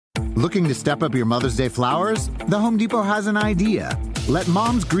Looking to step up your Mother's Day flowers? The Home Depot has an idea. Let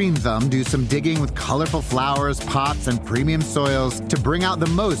Mom's Green Thumb do some digging with colorful flowers, pots, and premium soils to bring out the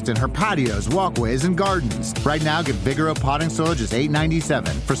most in her patios, walkways, and gardens. Right now, get Vigoro potting soil just $8.97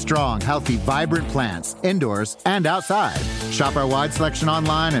 for strong, healthy, vibrant plants, indoors and outside. Shop our wide selection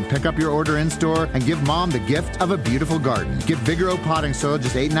online and pick up your order in-store and give Mom the gift of a beautiful garden. Get Vigoro potting soil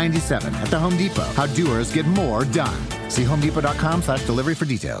just $8.97 at the Home Depot. How doers get more done. See homedepot.com/delivery for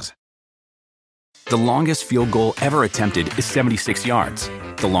details. The longest field goal ever attempted is 76 yards.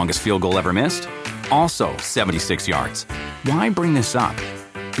 The longest field goal ever missed? Also 76 yards. Why bring this up?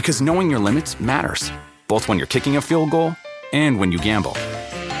 Because knowing your limits matters, both when you're kicking a field goal and when you gamble.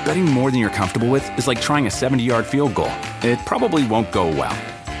 Betting more than you're comfortable with is like trying a 70-yard field goal. It probably won't go well.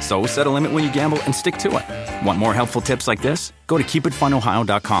 So set a limit when you gamble and stick to it. Want more helpful tips like this? Go to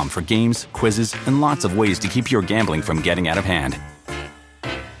keepitfunohio.com for games, quizzes, and lots of ways to keep your gambling from getting out of hand.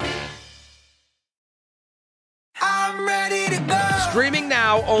 Streaming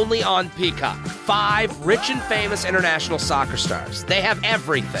now only on Peacock. 5 rich and famous international soccer stars. They have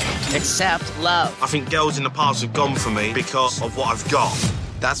everything except love. I think girls in the past have gone for me because of what I've got.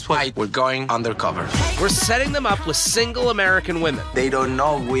 That's why we're going undercover. We're setting them up with single American women. They don't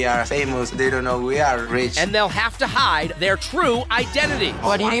know we are famous. They don't know we are rich. And they'll have to hide their true identity.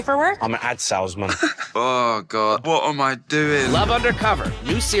 What do you do for work? I'm an ad salesman. Oh, God. What am I doing? Love Undercover.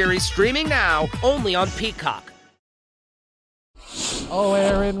 New series streaming now only on Peacock. Oh,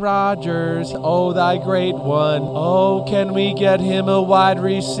 Aaron Rodgers, oh, thy great one. Oh, can we get him a wide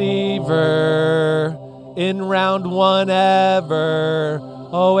receiver in round 1 ever?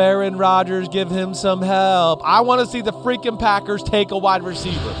 Oh, Aaron Rodgers, give him some help. I want to see the freaking Packers take a wide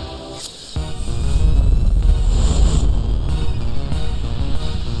receiver.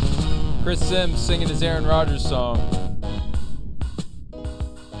 Chris Sims singing his Aaron Rodgers song.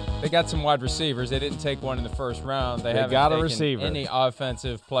 They got some wide receivers. They didn't take one in the first round. They haven't got a taken receiver. Any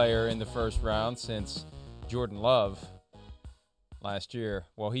offensive player in the first round since Jordan Love last year.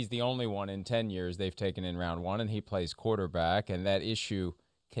 Well, he's the only one in 10 years they've taken in round 1, and he plays quarterback, and that issue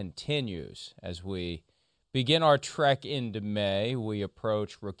continues as we begin our trek into May. We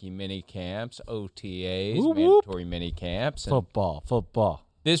approach rookie mini camps, OTAs, mandatory mini camps. Football.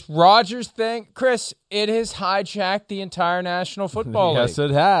 This Rodgers thing, Chris, it has hijacked the entire National Football League. Yes, it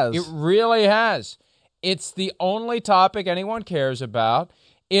has. It really has. It's the only topic anyone cares about.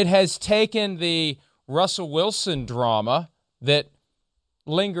 It has taken the Russell Wilson drama that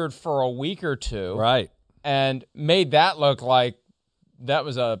lingered for a week or two. Right. And made that look like that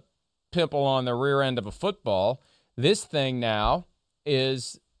was a pimple on the rear end of a football. This thing now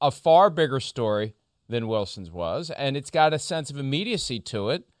is a far bigger story than Wilson's was, and it's got a sense of immediacy to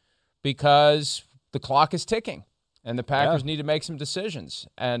it because the clock is ticking, and the Packers need to make some decisions.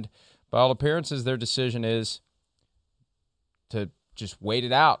 And by all appearances, their decision is to just wait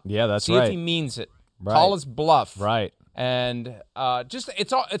it out. Yeah, that's See right. if he means it. Right. Call his bluff. Right. And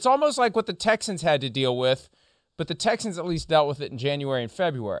it's almost like what the Texans had to deal with, but the Texans at least dealt with it in January and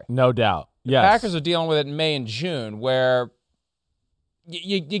February. No doubt. Yes. The Packers are dealing with it in May and June, where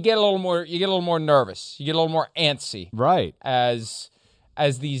you get a little more nervous. You get a little more antsy. Right. As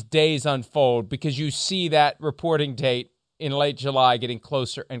these days unfold, because you see that reporting date in late July getting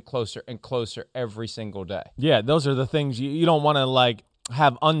closer and closer and closer every single day. Yeah, those are the things you don't want to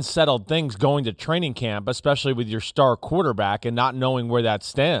have unsettled things going to training camp, especially with your star quarterback and not knowing where that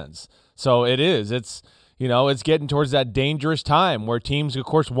stands. So it's getting towards that dangerous time where teams, of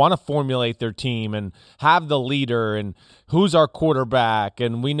course, want to formulate their team and have the leader and who's our quarterback.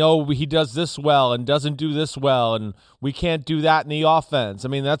 And we know he does this well and doesn't do this well, and we can't do that in the offense. I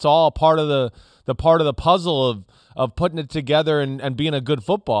mean, that's all part of the part of the puzzle of putting it together and being a good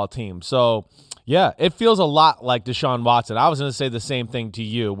football team. So, yeah, it feels a lot like Deshaun Watson. I was going to say the same thing to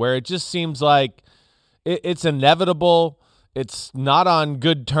you, where it just seems like it's inevitable. It's not on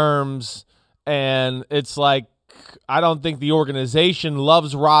good terms. And it's like, I don't think the organization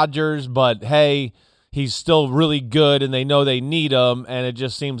loves Rodgers, but hey, he's still really good and they know they need him. And it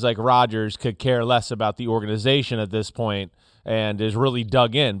just seems like Rodgers could care less about the organization at this point and is really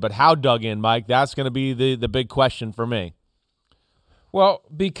dug in. But how dug in, Mike? That's going to be the big question for me. Well,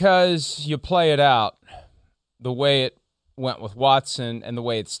 because you play it out the way it went with Watson and the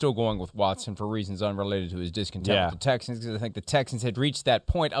way it's still going with Watson for reasons unrelated to his discontent with the Texans, because I think the Texans had reached that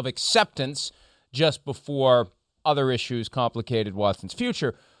point of acceptance just before other issues complicated Watson's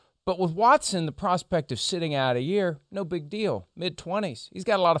future. But with Watson, the prospect of sitting out a year, no big deal. Mid-20s. He's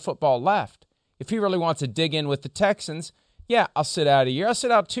got a lot of football left. If he really wants to dig in with the Texans, I'll sit out a year. I'll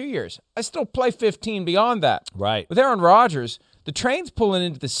sit out 2 years. I still play 15 beyond that. Right. With Aaron Rodgers, The train's pulling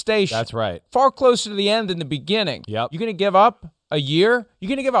into the station. That's right. Far closer to the end than the beginning. Yep. You're going to give up a year? You're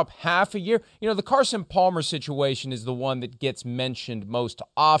going to give up half a year? You know, the Carson Palmer situation is the one that gets mentioned most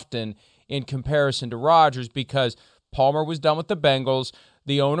often in comparison to Rodgers because Palmer was done with the Bengals.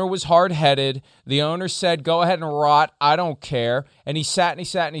 The owner was hard-headed. The owner said, go ahead and rot. I don't care. And he sat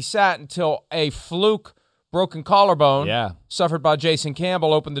until a fluke broken collarbone suffered by Jason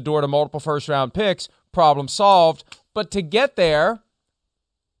Campbell opened the door to multiple first-round picks. Problem solved. But to get there,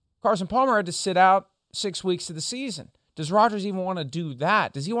 Carson Palmer had to sit out 6 weeks of the season. Does Rodgers even want to do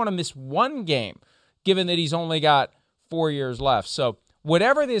that? Does he want to miss one game, given that he's only got 4 years left? So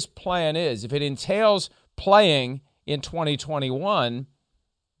whatever this plan is, if it entails playing in 2021,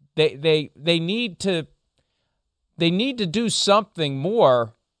 they need to do something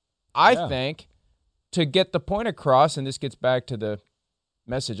more, I think, to get the point across. And this gets back to the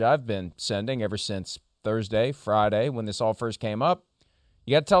message I've been sending ever since Thursday, Friday, when this all first came up.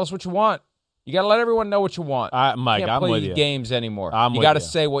 You got to tell us what you want. You got to let everyone know what you want. Mike, you can't play games anymore. You got to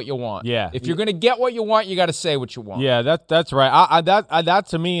say what you want. Yeah. If you're going to get what you want, you got to say what you want. Yeah, that's right. That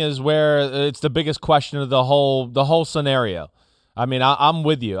to me is where it's the biggest question of the whole scenario. I mean, I'm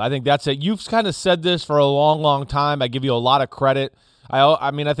with you. I think that's it. You've kind of said this for a long, long time. I give you a lot of credit.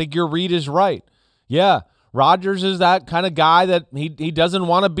 I mean, I think your read is right. Yeah, Rodgers is that kind of guy that he doesn't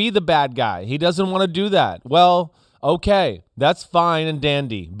want to be the bad guy. He doesn't want to do that. Well, okay, that's fine and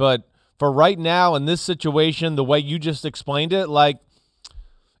dandy, but for right now in this situation, the way you just explained it, like,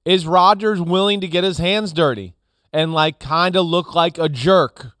 is Rodgers willing to get his hands dirty and like kind of look like a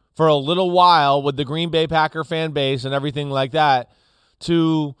jerk for a little while with the Green Bay Packer fan base and everything like that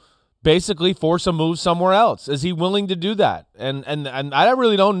to basically force a move somewhere else? Is he willing to do that? And I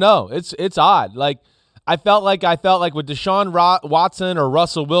really don't know. It's odd. Like I felt like with Deshaun Watson or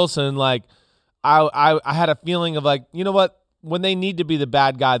Russell Wilson, like I had a feeling of like, you know what? When they need to be the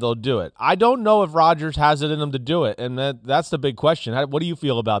bad guy, they'll do it. I don't know if Rodgers has it in him to do it, and that's the big question. What do you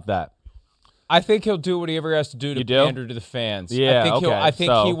feel about that? I think he'll do whatever he has to do to pander to the fans. Yeah, I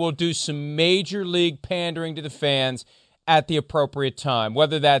think he will do some major league pandering to the fans at the appropriate time,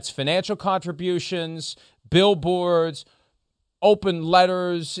 whether that's financial contributions, billboards, open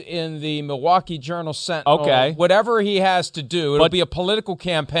letters in the Milwaukee Journal-Sentinel, whatever he has to do. It'll be a political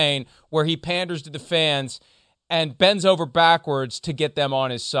campaign where he panders to the fans and bends over backwards to get them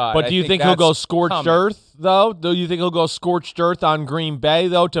on his side. But do you think he'll go scorched earth, though? Do you think he'll go scorched earth on Green Bay,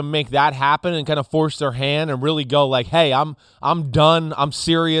 though, to make that happen and kind of force their hand and really go like, hey, I'm done. I'm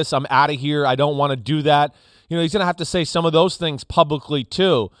serious. I'm out of here. I don't want to do that. You know, he's going to have to say some of those things publicly,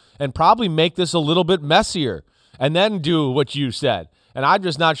 too, and probably make this a little bit messier and then do what you said. And I'm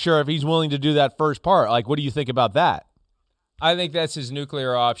just not sure if he's willing to do that first part. Like, what do you think about that? I think that's his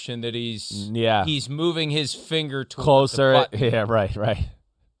nuclear option, that he's moving his finger towards closer. The button. Yeah, right.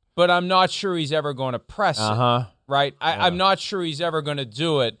 But I'm not sure he's ever going to press it, right? I'm not sure he's ever going to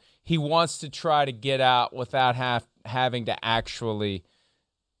do it. He wants to try to get out without having to actually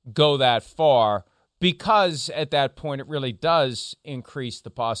go that far, because at that point it really does increase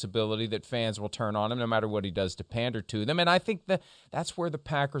the possibility that fans will turn on him no matter what he does to pander to them. And I think that's where the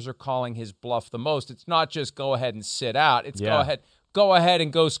Packers are calling his bluff the most. It's not just go ahead and sit out. It's go ahead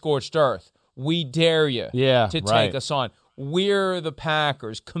and go scorched earth. We dare you to take us on. We're the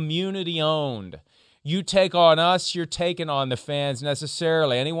Packers, community owned. You take on us, you're taking on the fans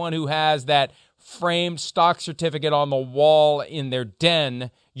necessarily. Anyone who has that framed stock certificate on the wall in their den,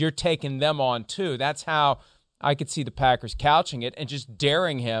 you're taking them on too. That's how I could see the Packers couching it and just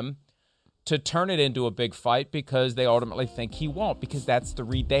daring him to turn it into a big fight, because they ultimately think he won't, because that's the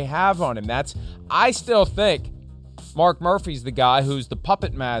read they have on him. I still think Mark Murphy's the guy who's the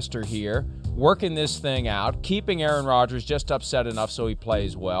puppet master here, working this thing out, keeping Aaron Rodgers just upset enough so he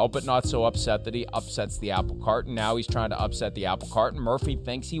plays well, but not so upset that he upsets the apple cart. And now he's trying to upset the apple cart, and Murphy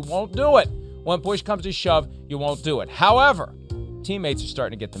thinks he won't do it. When push comes to shove, you won't do it. However, teammates are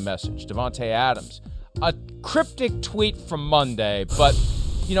starting to get the message. Davante Adams, a cryptic tweet from Monday, but,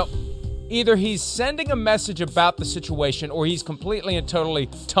 you know, either he's sending a message about the situation or he's completely and totally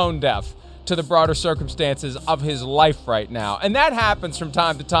tone deaf to the broader circumstances of his life right now. And that happens from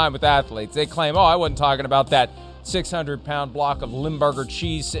time to time with athletes. They claim, I wasn't talking about that 600-pound block of Limburger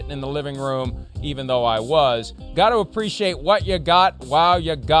cheese sitting in the living room, even though I was. Got to appreciate what you got while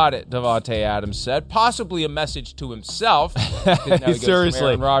you got it, Davante Adams said. Possibly a message to himself.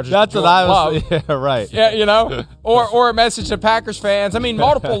 Seriously. That's what I was... Yeah, right. Yeah, you know? Or a message to Packers fans. I mean,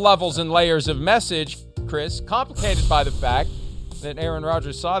 multiple levels and layers of message, Chris, complicated by the fact that Aaron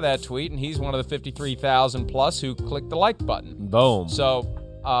Rodgers saw that tweet, and he's one of the 53,000 plus who clicked the like button. Boom. So,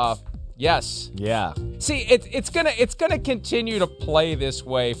 Yes. Yeah. See, it's gonna continue to play this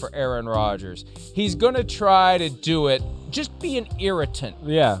way for Aaron Rodgers. He's gonna try to do it, just be an irritant.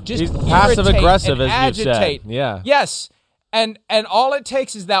 Yeah. Just He's passive aggressive, and as you agitate. said. Yeah. Yes. And all it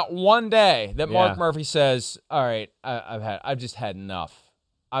takes is that one day that Mark Yeah. Murphy says, "All right, I've just had enough.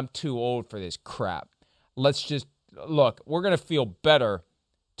 I'm too old for this crap. Let's just look. We're gonna feel better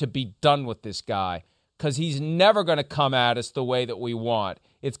to be done with this guy because he's never gonna come at us the way that we want.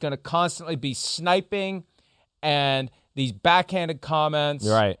 It's gonna constantly be sniping and these backhanded comments.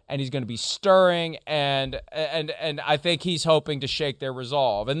 You're right. And he's gonna be stirring and I think he's hoping to shake their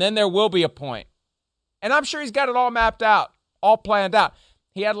resolve. And then there will be a point. And I'm sure he's got it all mapped out, all planned out.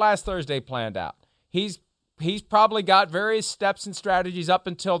 He had last Thursday planned out. He's probably got various steps and strategies up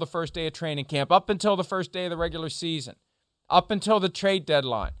until the first day of training camp, up until the first day of the regular season, up until the trade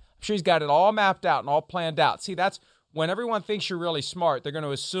deadline. I'm sure he's got it all mapped out and all planned out. See, that's when everyone thinks you're really smart, they're going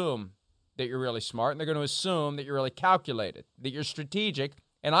to assume that you're really smart, and they're going to assume that you're really calculated, that you're strategic,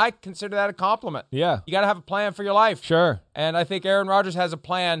 and I consider that a compliment. Yeah. You got to have a plan for your life. Sure. And I think Aaron Rodgers has a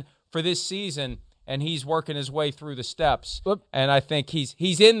plan for this season, and he's working his way through the steps. And I think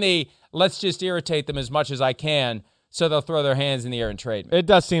he's in the let's just irritate them as much as I can so they'll throw their hands in the air and trade me. It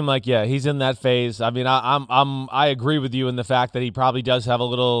does seem like, yeah, he's in that phase. I mean, I agree with you in the fact that he probably does have a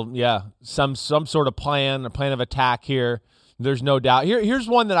little, some sort of plan, a plan of attack here. There's no doubt. Here's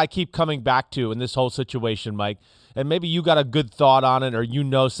one that I keep coming back to in this whole situation, Mike. And maybe you got a good thought on it, or you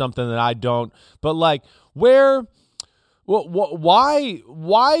know something that I don't. But like, why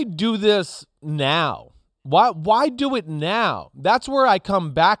do this now? Why do it now? That's where I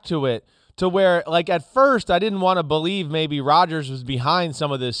come back to it. To where, like, at first, I didn't want to believe maybe Rodgers was behind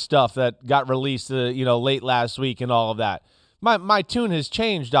some of this stuff that got released, late last week and all of that. My tune has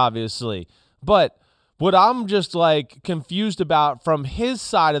changed, obviously. But what I'm just, like, confused about from his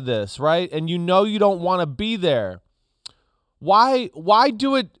side of this, right? And you don't want to be there. Why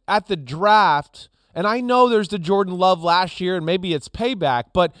do it at the draft? And I know there's the Jordan Love last year, and maybe it's payback.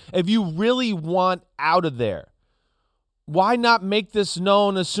 But if you really want out of there, why not make this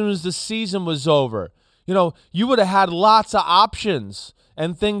known as soon as the season was over? You would have had lots of options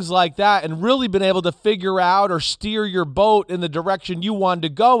and things like that and really been able to figure out or steer your boat in the direction you wanted to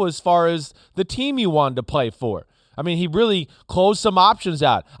go as far as the team you wanted to play for. I mean, he really closed some options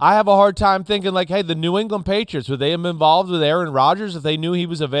out. I have a hard time thinking like, hey, the New England Patriots, would they have been involved with Aaron Rodgers if they knew he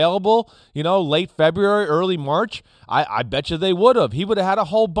was available, late February, early March? I bet you they would have. He would have had a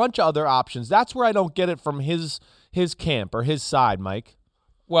whole bunch of other options. That's where I don't get it from his camp or his side, Mike.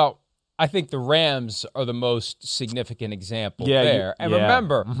 Well, I think the Rams are the most significant example there. And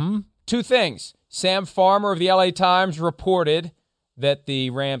remember, two things. Sam Farmer of the LA Times reported that the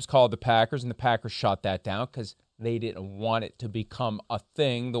Rams called the Packers, and the Packers shot that down because they didn't want it to become a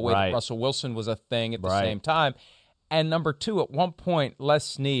thing the way that Russell Wilson was a thing at the same time. And number two, at one point, Les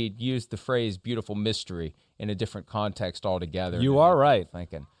Snead used the phrase beautiful mystery in a different context altogether. You are right.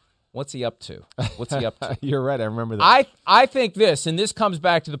 Thinking, what's he up to? What's he up to? You're right. I remember that. I think this, and this comes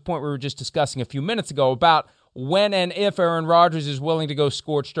back to the point we were just discussing a few minutes ago about when and if Aaron Rodgers is willing to go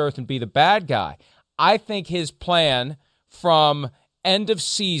scorched earth and be the bad guy. I think his plan from end of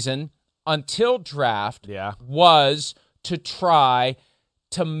season until draft was to try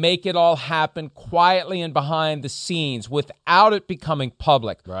to make it all happen quietly and behind the scenes without it becoming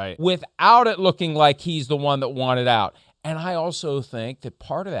public, without it looking like he's the one that wanted out. And I also think that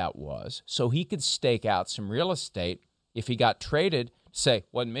part of that was so he could stake out some real estate if he got traded, say,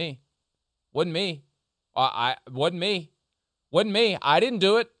 wasn't me. Wasn't me. Wasn't me. Wasn't me. I didn't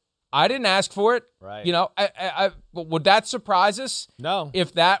do it. I didn't ask for it. Right. Would that surprise us? No.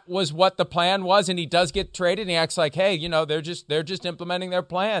 If that was what the plan was and he does get traded and he acts like, hey, they're just implementing their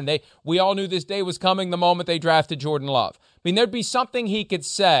plan. We all knew this day was coming the moment they drafted Jordan Love. I mean, there'd be something he could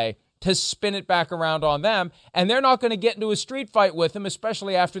say to spin it back around on them, and they're not going to get into a street fight with him,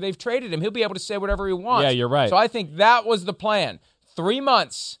 especially after they've traded him. He'll be able to say whatever he wants. Yeah, you're right. So I think that was the plan. 3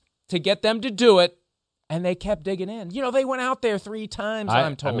 months to get them to do it, and they kept digging in. They went out there 3 times,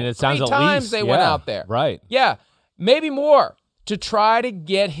 I'm told. I mean, it sounds 3 at times least, they went out there. Right. Yeah, maybe more to try to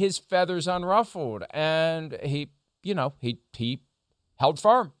get his feathers unruffled. And he held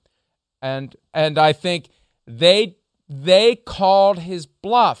firm. And I think they called his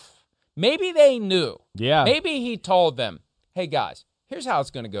bluff. Maybe they knew. Yeah. Maybe he told them, hey, guys, here's how it's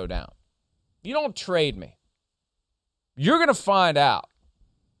going to go down. You don't trade me. You're going to find out.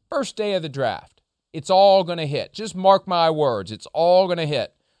 First day of the draft. It's all going to hit. Just mark my words. It's all going to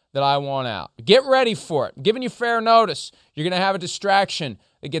hit that I want out. Get ready for it. I'm giving you fair notice. You're going to have a distraction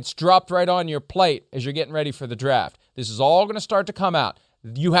that gets dropped right on your plate as you're getting ready for the draft. This is all going to start to come out.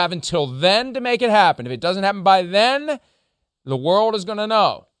 You have until then to make it happen. If it doesn't happen by then, the world is going to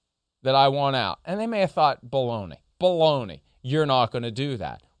know that I want out. And they may have thought, baloney. You're not going to do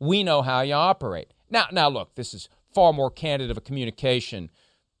that. We know how you operate. Now, look, this is far more candid of a communication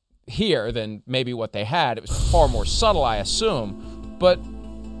here than maybe what they had. It was far more subtle, I assume. But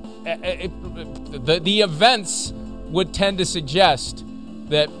the events would tend to suggest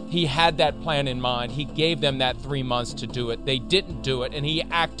that he had that plan in mind. He gave them that 3 months to do it. They didn't do it, and he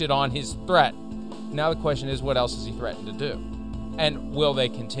acted on his threat. Now the question is, what else has he threatened to do? And will they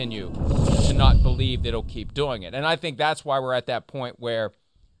continue to not believe that he'll keep doing it? And I think that's why we're at that point where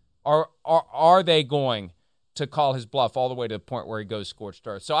are they going to call his bluff all the way to the point where he goes scorched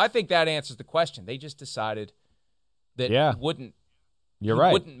earth? So I think that answers the question. They just decided that he wouldn't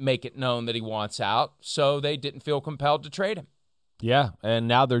make it known that he wants out, so they didn't feel compelled to trade him. Yeah, and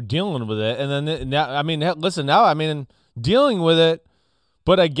now they're dealing with it. And then now, dealing with it.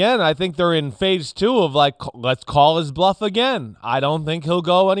 But again, I think they're in phase 2 of let's call his bluff again. I don't think he'll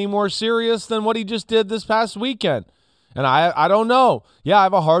go any more serious than what he just did this past weekend. And I don't know. Yeah, I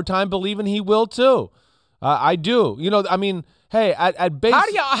have a hard time believing he will too. I do. Hey, at base.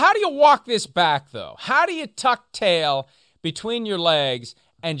 How do you walk this back though? How do you tuck tail between your legs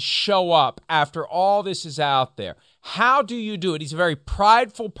and show up after all this is out there? How do you do it? He's a very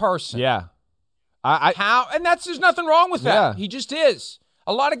prideful person. Yeah. There's nothing wrong with that. Yeah. He just is.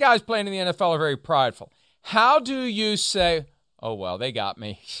 A lot of guys playing in the NFL are very prideful. How do you say, oh, well, they got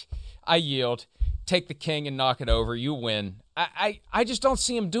me. I yield. Take the king and knock it over. You win. I just don't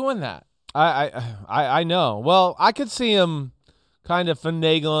see him doing that. I know. Well, I could see him kind of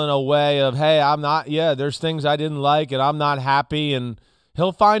finagling a way of, hey, there's things I didn't like and I'm not happy, and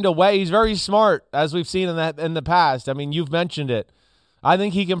he'll find a way. He's very smart, as we've seen in the past. I mean, you've mentioned it. I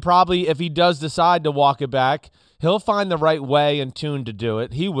think he can probably, if he does decide to walk it back, he'll find the right way and tune to do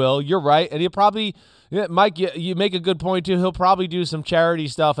it. He will. You're right. And he'll probably, Mike, you make a good point, too. He'll probably do some charity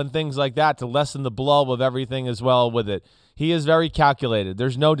stuff and things like that to lessen the blow of everything as well with it. He is very calculated.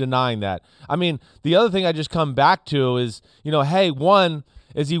 There's no denying that. I mean, the other thing I just come back to is, hey, one,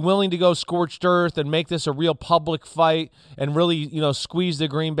 is he willing to go scorched earth and make this a real public fight and really, squeeze the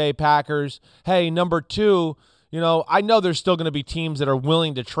Green Bay Packers? Hey, number two, I know there's still going to be teams that are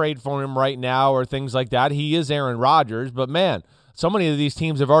willing to trade for him right now or things like that. He is Aaron Rodgers, but man, so many of these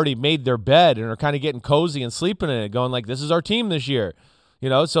teams have already made their bed and are kind of getting cozy and sleeping in it, going like, this is our team this year.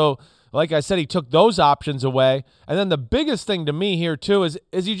 So like I said, he took those options away. And then the biggest thing to me here too is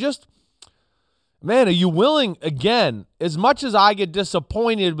he just, man, are you willing, again, as much as I get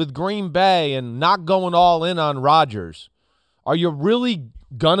disappointed with Green Bay and not going all in on Rodgers, are you really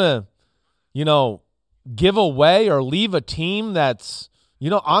gonna, give away or leave a team that's,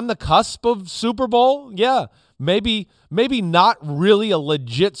 on the cusp of Super Bowl? Yeah, maybe not really a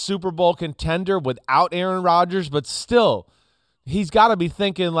legit Super Bowl contender without Aaron Rodgers, but still, he's got to be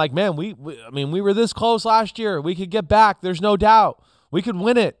thinking like, man, we were this close last year. We could get back. There's no doubt. We could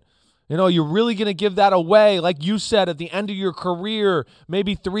win it. You're really going to give that away, like you said, at the end of your career,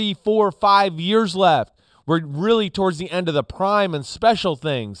 maybe 3, 4, 5 years left. We're really towards the end of the prime and special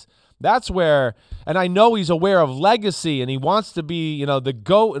things. That's where, and I know he's aware of legacy and he wants to be, the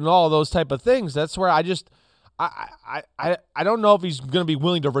GOAT and all those type of things. That's where I don't know if he's going to be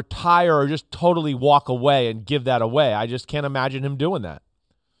willing to retire or just totally walk away and give that away. I just can't imagine him doing that.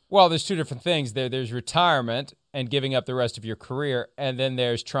 Well, there's two different things there. There's retirement and giving up the rest of your career, and then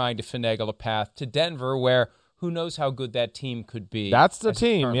there's trying to finagle a path to Denver where who knows how good that team could be. That's the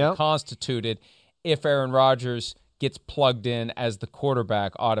team, yeah. Constituted if Aaron Rodgers gets plugged in as the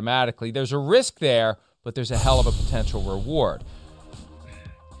quarterback automatically. There's a risk there, but there's a hell of a potential reward.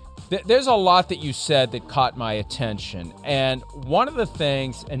 There's a lot that you said that caught my attention, and one of the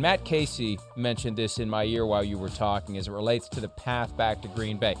things, and Matt Casey mentioned this in my ear while you were talking, as it relates to the path back to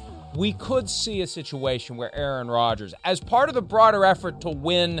Green Bay. We could see a situation where Aaron Rodgers, as part of the broader effort to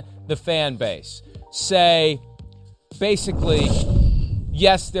win the fan base, say, basically,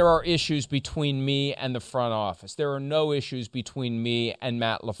 yes, there are issues between me and the front office. There are no issues between me and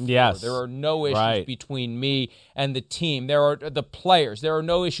Matt LaFleur. Yes. There are no issues between me and the team. There are the players. There are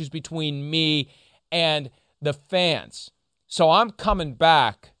no issues between me and the fans. So I'm coming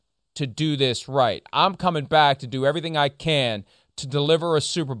back to do this right. I'm coming back to do everything I can to deliver a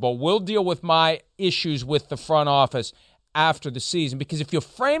Super Bowl. We'll deal with my issues with the front office after the season. Because if you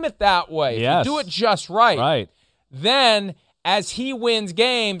frame it that way, if you do it just right, then as he wins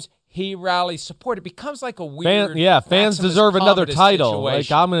games, he rallies support. It becomes like a weird fans deserve another title.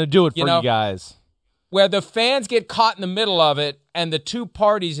 Situation. Like, I'm going to do it for you guys. where the fans get caught in the middle of it and the two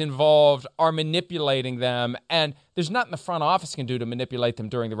parties involved are manipulating them, and there's nothing the front office can do to manipulate them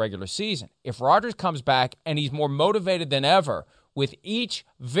during the regular season. If Rodgers comes back and he's more motivated than ever with each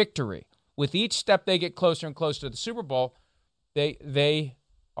victory, with each step they get closer and closer to the Super Bowl, they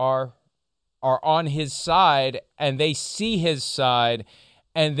are on his side, and they see his side,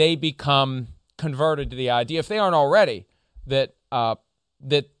 and they become converted to the idea, if they aren't already, that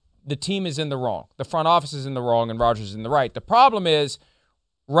the team is in the wrong. The front office is in the wrong, and Rodgers is in the right. The problem is,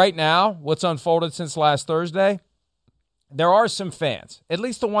 right now, what's unfolded since last Thursday, there are some fans, at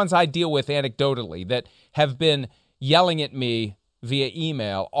least the ones I deal with anecdotally, that have been yelling at me via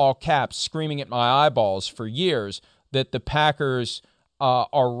email, all caps, screaming at my eyeballs for years that the Packers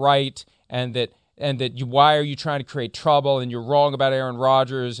are right, and that why are you trying to create trouble, and you're wrong about Aaron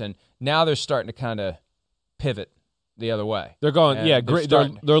Rodgers, and now they're starting to kind of pivot the other way. They're going, great.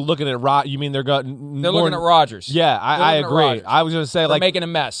 They're looking at you mean they're going? They're looking at Rodgers. Yeah, I agree. I was going to say, they're making a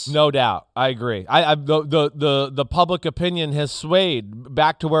mess. No doubt, I agree. The public opinion has swayed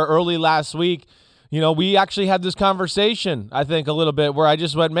back to where early last week, we actually had this conversation, I think, a little bit, where I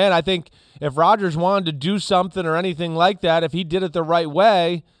just went, man, I think if Rodgers wanted to do something or anything like that, if he did it the right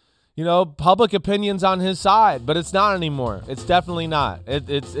way, public opinion's on his side, but it's not anymore. It's definitely not.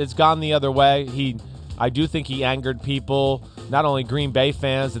 It's gone the other way. I do think he angered people, not only Green Bay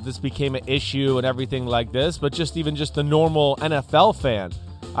fans, that this became an issue and everything like this, but just the normal NFL fan,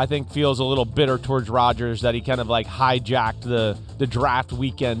 I think, feels a little bitter towards Rodgers that he kind of hijacked the draft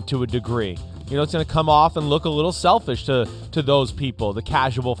weekend to a degree. It's going to come off and look a little selfish to those people, the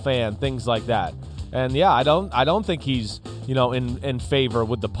casual fan, things like that. And yeah, I don't think he's in favor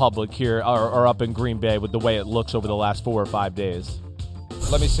with the public here or up in Green Bay with the way it looks over the last 4 or 5 days.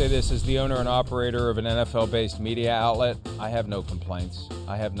 Let me say this, as the owner and operator of an NFL-based media outlet, I have no complaints.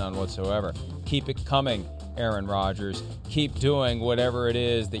 I have none whatsoever. Keep it coming, Aaron Rodgers. Keep doing whatever it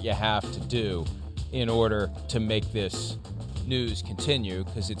is that you have to do in order to make this news continue,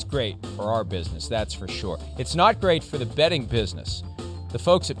 because it's great for our business, that's for sure. It's not great for the betting business. The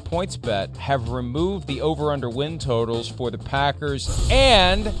folks at PointsBet have removed the over-under win totals for the Packers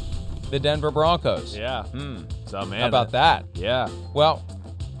and the Denver Broncos. Yeah. So, man. How about that? Yeah. Well,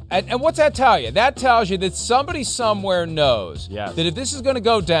 and what's that tell you? That tells you that somebody somewhere knows that if this is going to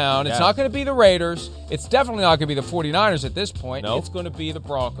go down, it's not going to be the Raiders. It's definitely not going to be the 49ers at this point. Nope. It's going to be the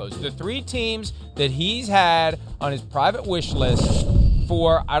Broncos. The three teams that he's had on his private wish list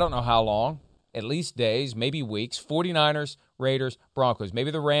for I don't know how long, at least days, maybe weeks. 49ers, Raiders, Broncos.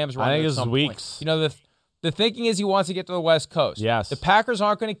 Maybe the Rams run at some weeks. Point. The thinking is he wants to get to the West Coast. Yes. The Packers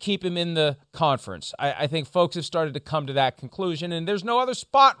aren't going to keep him in the conference. I think folks have started to come to that conclusion, and there's no other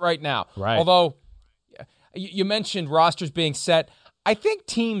spot right now. Right. Although you mentioned rosters being set. I think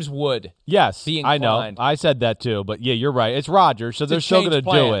teams would. Yes, be I know. I said that too, but yeah, you're right. It's Rodgers, so they're still going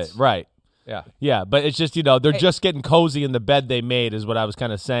to do it. Right. Yeah. Yeah, but it's just, they're just getting cozy in the bed they made is what I was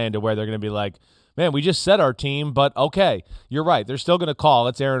kind of saying, to where they're going to be like, man, we just set our team, but okay, you're right. They're still going to call.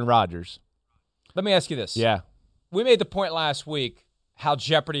 It's Aaron Rodgers. Let me ask you this. Yeah. We made the point last week how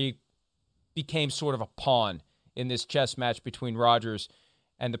Jeopardy became sort of a pawn in this chess match between Rodgers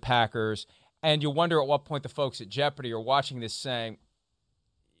and the Packers. And you wonder at what point the folks at Jeopardy are watching this saying,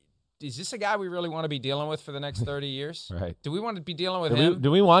 is this a guy we really want to be dealing with for the next 30 years? Right. Do we want to be dealing with him?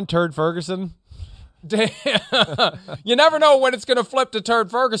 Do we want Turd Ferguson? You never know when it's going to flip to Turd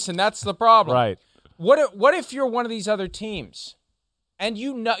Ferguson. That's the problem. Right. What if you're one of these other teams and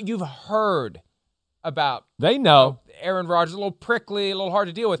you've heard about Aaron Rodgers, a little prickly, a little hard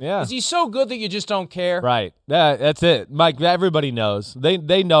to deal with. Yeah. Is he so good that you just don't care? Right. That's it. Mike, everybody knows.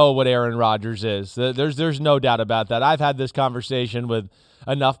 They know what Aaron Rodgers is. There's no doubt about that. I've had this conversation with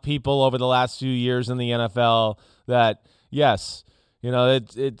enough people over the last few years in the NFL that, yes,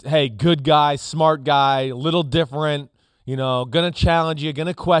 hey, good guy, smart guy, little different, going to challenge you, going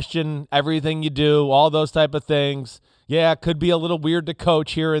to question everything you do, all those type of things. Yeah, it could be a little weird to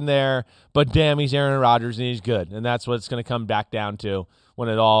coach here and there, but damn, he's Aaron Rodgers and he's good. And that's what it's going to come back down to when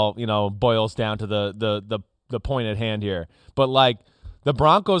it all, boils down to the point at hand here. But the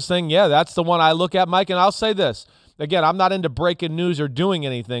Broncos thing, yeah, that's the one I look at, Mike, and I'll say this. Again, I'm not into breaking news or doing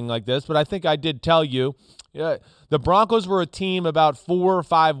anything like this, but I think I did tell you, the Broncos were a team about 4 or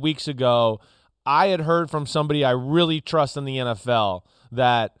 5 weeks ago. I had heard from somebody I really trust in the NFL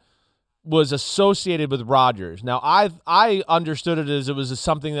that was associated with Rodgers. Now, I understood it as it was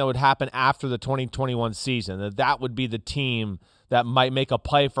something that would happen after the 2021 season, that would be the team that might make a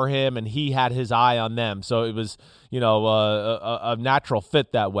play for him, and he had his eye on them. So it was, a natural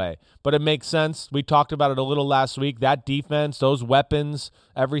fit that way. But it makes sense. We talked about it a little last week. That defense, those weapons,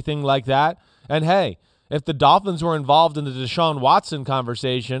 everything like that. And hey, if the Dolphins were involved in the Deshaun Watson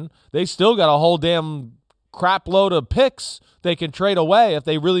conversation, they still got a whole damn crap load of picks they can trade away if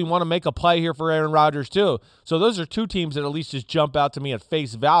they really want to make a play here for Aaron Rodgers too. So those are two teams that at least just jump out to me at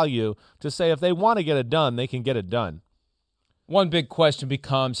face value to say if they want to get it done, they can get it done. One big question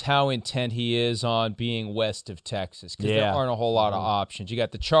becomes how intent he is on being west of Texas, because there aren't a whole lot of options. You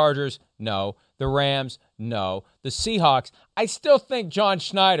got the Chargers, no. The Rams, no. The Seahawks, I still think John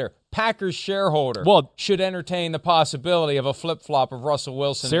Schneider, Packers shareholder, should entertain the possibility of a flip-flop of Russell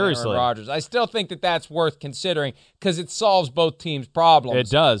Wilson and Aaron Rodgers. I still think that that's worth considering because it solves both teams' problems. It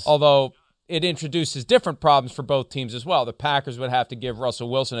does. Although it introduces different problems for both teams as well. The Packers would have to give Russell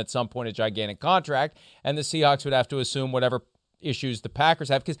Wilson at some point a gigantic contract, and the Seahawks would have to assume whatever issues the Packers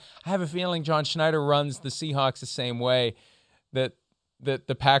have, because I have a feeling John Schneider runs the Seahawks the same way that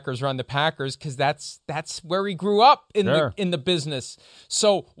the Packers run the Packers, because that's where he grew up in the business.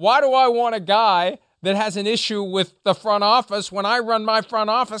 So why do I want a guy that has an issue with the front office when I run my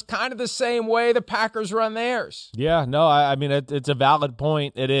front office kind of the same way the Packers run theirs? Yeah, no, I mean it's a valid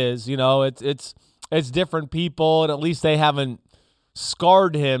point. It is, it's different people, and at least they haven't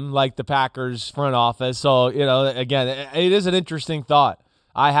scarred him like the Packers front office. So, again, it is an interesting thought.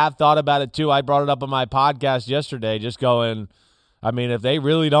 I have thought about it too. I brought it up on my podcast yesterday, just going, I mean, if they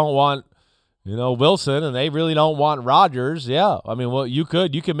really don't want, Wilson and they really don't want Rodgers, you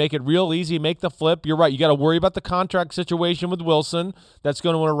could make it real easy, make the flip. You're right. You got to worry about the contract situation with Wilson that's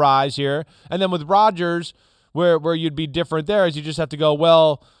going to arise here. And then with Rodgers, where you'd be different there is you just have to go,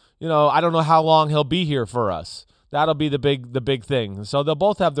 well, I don't know how long he'll be here for us. That'll be the big thing. So they'll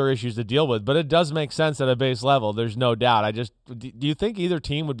both have their issues to deal with, but it does make sense at a base level. There's no doubt. Do you think either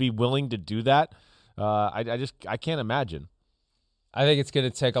team would be willing to do that? I can't imagine. I think it's going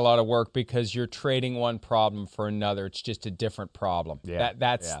to take a lot of work because you're trading one problem for another. It's just a different problem.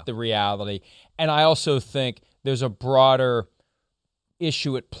 That's the reality. And I also think there's a broader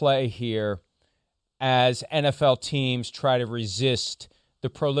issue at play here as NFL teams try to resist the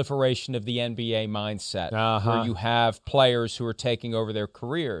proliferation of the NBA mindset, where you have players who are taking over their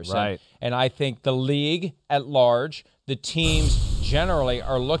careers. Right. And I think the league at large, the teams generally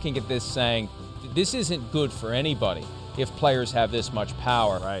are looking at this saying, this isn't good for anybody if players have this much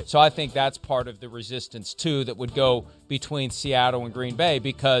power. Right. So I think that's part of the resistance, too, that would go between Seattle and Green Bay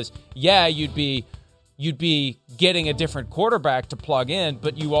because, you'd be getting a different quarterback to plug in,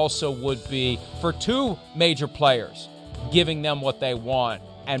 but you also would be, for two major players, giving them what they want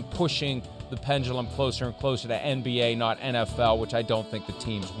and pushing the pendulum closer and closer to NBA, not NFL, which I don't think the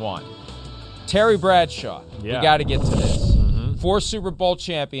teams want. Terry Bradshaw, we got to get to this. 4 Super Bowl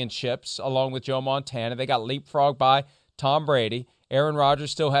championships, along with Joe Montana. They got leapfrogged by Tom Brady. Aaron Rodgers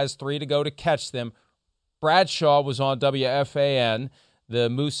still has 3 to go to catch them. Bradshaw was on WFAN, the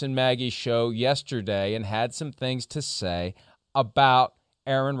Moose and Maggie show yesterday, and had some things to say about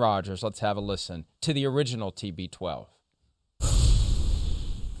Aaron Rodgers. Let's have a listen to the original TB12.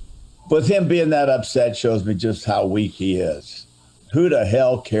 With him being that upset shows me just how weak he is. Who the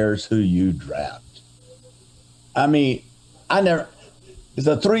hell cares who you draft? I mean, he's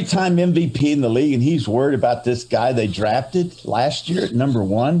a 3-time MVP in the league, and he's worried about this guy they drafted last year at number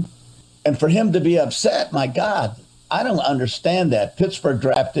 1. And for him to be upset, my God, I don't understand that. Pittsburgh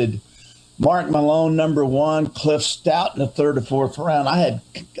drafted Mark Malone, number 1, Cliff Stout in the 3rd or 4th round. I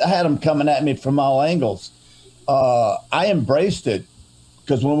had him coming at me from all angles. I embraced it.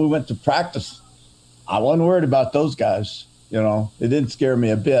 Because when we went to practice, I wasn't worried about those guys. It didn't scare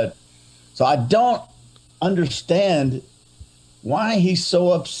me a bit. So I don't understand why he's so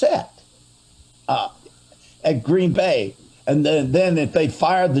upset at Green Bay. And then if they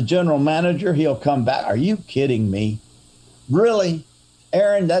fired the general manager, he'll come back. Are you kidding me? Really?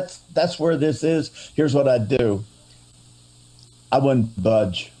 Aaron, that's where this is. Here's what I'd do. I wouldn't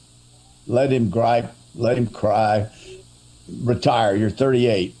budge. Let him gripe. Let him cry. Retire. You're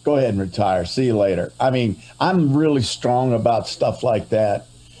 38. Go ahead and retire. See you later. I mean, I'm really strong about stuff like that,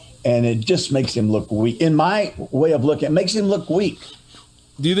 and it just makes him look weak. In my way of looking, it makes him look weak.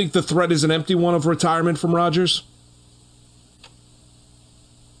 Do you think the threat is an empty one of retirement from Rodgers?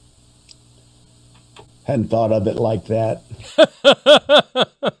 Hadn't thought of it like that.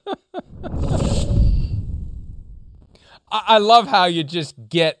 I love how you just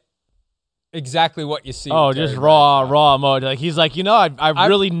get exactly what you see. Oh, just raw mode. Like he's like, I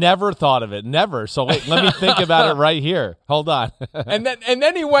really never thought of it. Never. So wait, let me think about it right here. Hold on. and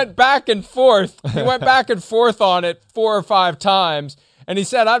then he went back and forth. He went back and forth on it 4 or 5 times. And he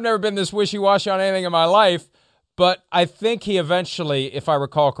said, I've never been this wishy-washy on anything in my life. But I think he eventually, if I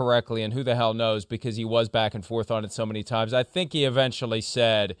recall correctly, and who the hell knows because he was back and forth on it so many times, I think he eventually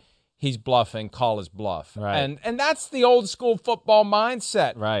said he's bluffing, call his bluff. Right. And that's the old school football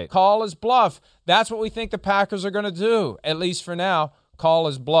mindset. Right. Call his bluff. That's what we think the Packers are going to do, at least for now, call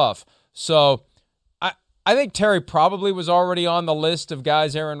his bluff. So I think Terry probably was already on the list of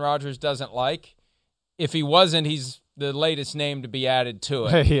guys Aaron Rodgers doesn't like. If he wasn't, he's the latest name to be added to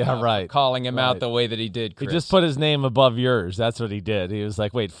it. Yeah, right. Calling him out the way that he did, Chris. He just put his name above yours. That's what he did. He was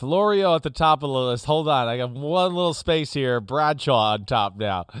like, wait, Florio at the top of the list. Hold on. I got one little space here. Bradshaw on top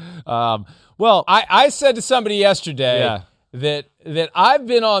now. Well, I said to somebody yesterday that I've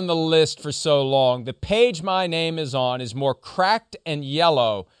been on the list for so long, the page my name is on is more cracked and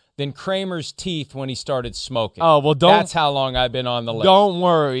yellow than Kramer's teeth when he started smoking. Oh, well, that's how long I've been on the list. Don't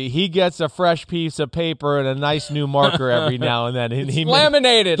worry. He gets a fresh piece of paper and a nice new marker every now and then. It's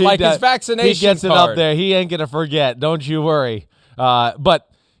laminated like his vaccination He gets card. it up there. He ain't going to forget. Don't you worry. But,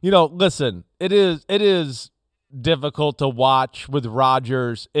 listen, it is difficult to watch with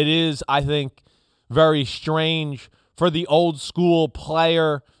Rodgers. It is, I think, very strange for the old school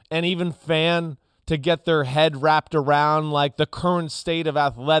player and even fan to get their head wrapped around like the current state of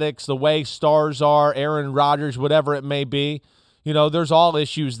athletics, the way stars are, Aaron Rodgers, whatever it may be. There's all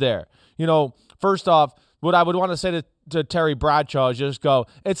issues there. First off, what I would want to say to Terry Bradshaw is just go,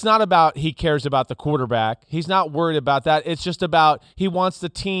 it's not about he cares about the quarterback. He's not worried about that. It's just about he wants the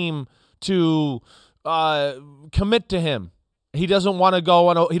team to commit to him. He doesn't want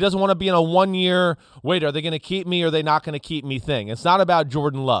to he doesn't want to be in a 1 year, wait, are they going to keep me or are they not going to keep me thing? It's not about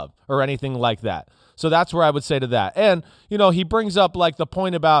Jordan Love or anything like that. So that's where I would say to that. And, he brings up like the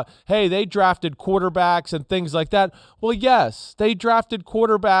point about, hey, they drafted quarterbacks and things like that. Well, yes, they drafted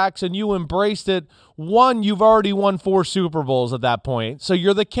quarterbacks and you embraced it. One, you've already won 4 Super Bowls at that point. So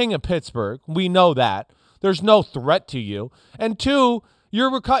you're the king of Pittsburgh. We know that. There's no threat to you. And 2,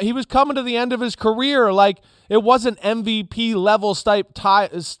 he was coming to the end of his career. Like, it wasn't MVP level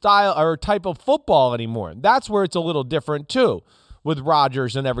type of football anymore. That's where it's a little different too with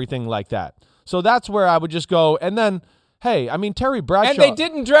Rodgers and everything like that. So that's where I would just go. And then, hey, I mean, Terry Bradshaw. And they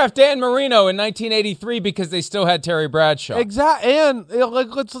didn't draft Dan Marino in 1983 because they still had Terry Bradshaw. Exactly. And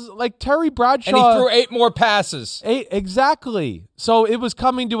like Terry Bradshaw. And he threw 8 more passes. 8, exactly. So it was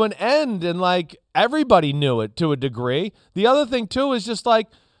coming to an end and like everybody knew it to a degree. The other thing too is just like,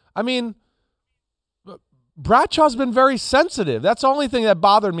 I mean, Bradshaw's been very sensitive. That's the only thing that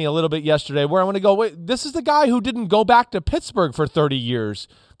bothered me a little bit yesterday where I want to go, wait, this is the guy who didn't go back to Pittsburgh for 30 years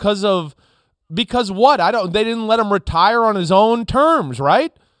because what? They didn't let him retire on his own terms,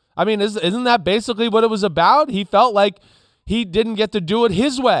 right? I mean, isn't that basically what it was about? He felt like he didn't get to do it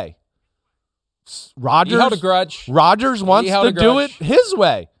his way. Rodgers, he held a grudge. Rodgers wants to do it his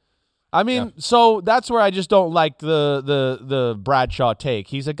way. I mean, So that's where I just don't like the Bradshaw take.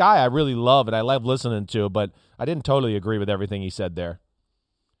 He's a guy I really love and I love listening to, but I didn't totally agree with everything he said there.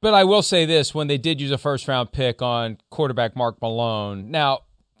 But I will say this, when they did use a first-round pick on quarterback Mark Malone, now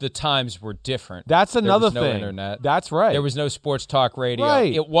the times were different. That's another thing. There was no internet. That's right. There was no sports talk radio.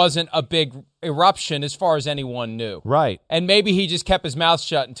 Right. It wasn't a big eruption as far as anyone knew. Right. And maybe he just kept his mouth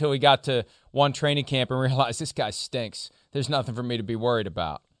shut until he got to one training camp and realized this guy stinks. There's nothing for me to be worried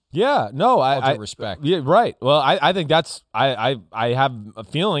about. Yeah, no, I respect. Yeah, right. Well, I think that's I have a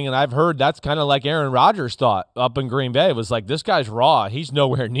feeling, and I've heard that's kind of like Aaron Rodgers thought up in Green Bay. It was like, this guy's raw. He's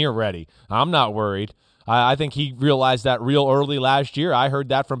nowhere near ready. I'm not worried. I think he realized that real early last year. I heard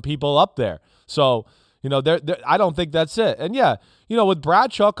that from people up there. So, I don't think that's it. And yeah, with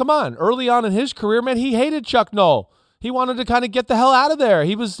Bradshaw, come on, early on in his career, man, he hated Chuck Noll. He wanted to kind of get the hell out of there.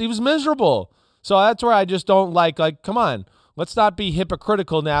 He was miserable. So that's where I just don't like, come on. Let's not be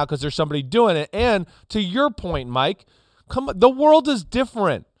hypocritical now because there's somebody doing it. And to your point, Mike, the world is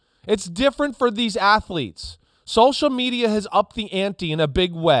different. It's different for these athletes. Social media has upped the ante in a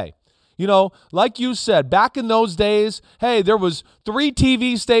big way. Like you said, back in those days, hey, there was 3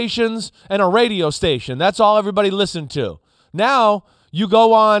 TV stations and a radio station. That's all everybody listened to. Now, you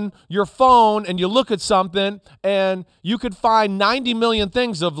go on your phone and you look at something and you could find 90 million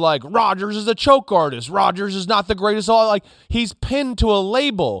things of like, Rodgers is a choke artist. Rodgers is not the greatest. Like, he's pinned to a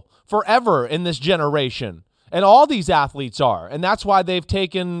label forever in this generation. And all these athletes are. And that's why they've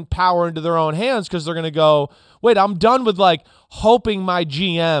taken power into their own hands, because they're going to go, wait, I'm done with like hoping my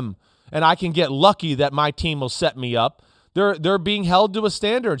GM and I can get lucky that my team will set me up. They're being held to a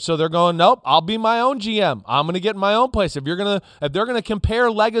standard. So they're going, nope, I'll be my own GM. I'm going to get my own place. If they're going to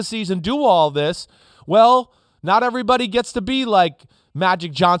compare legacies and do all this, well, not everybody gets to be like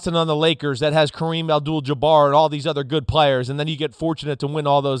Magic Johnson on the Lakers that has Kareem Abdul-Jabbar and all these other good players, and then you get fortunate to win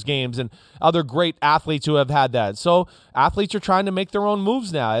all those games and other great athletes who have had that. So athletes are trying to make their own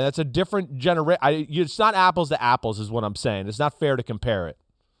moves now. That's a different generation. It's not apples to apples is what I'm saying. It's not fair to compare it.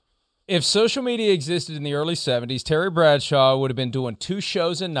 If social media existed in the early 70s, Terry Bradshaw would have been doing 2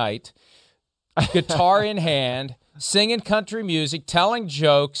 shows a night, guitar in hand, singing country music, telling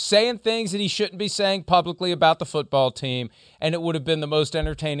jokes, saying things that he shouldn't be saying publicly about the football team, and it would have been the most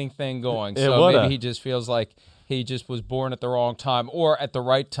entertaining thing going. So maybe he just feels like he just was born at the wrong time or at the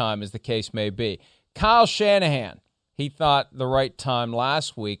right time, as the case may be. Kyle Shanahan, he thought the right time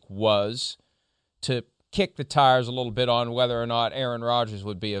last week was to kick the tires a little bit on whether or not Aaron Rodgers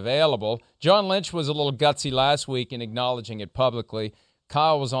would be available. John Lynch was a little gutsy last week in acknowledging it publicly.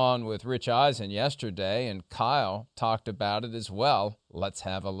 Kyle was on with Rich Eisen yesterday, and Kyle talked about it as well. Let's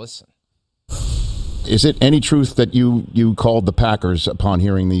have a listen. Is it any truth that you called the Packers upon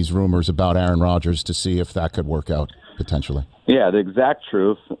hearing these rumors about Aaron Rodgers to see if that could work out potentially? Yeah, the exact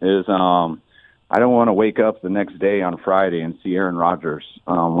truth is I don't want to wake up the next day on Friday and see Aaron Rodgers,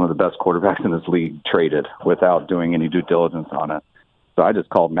 one of the best quarterbacks in this league, traded without doing any due diligence on it. So I just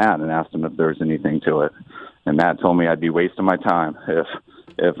called Matt and asked him if there was anything to it. And Matt told me I'd be wasting my time if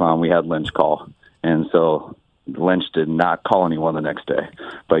we had Lynch call. And so Lynch did not call anyone the next day.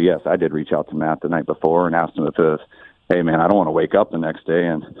 But, yes, I did reach out to Matt the night before and asked him hey, man, I don't want to wake up the next day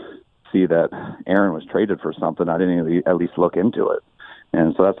and see that Aaron was traded for something. I didn't at least look into it.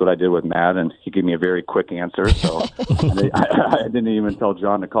 And so that's what I did with Matt, and he gave me a very quick answer. So I didn't even tell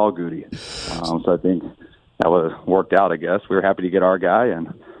John to call Goody. So I think that would have worked out, I guess. We were happy to get our guy,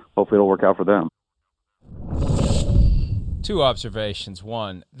 and hopefully it'll work out for them. 2 observations.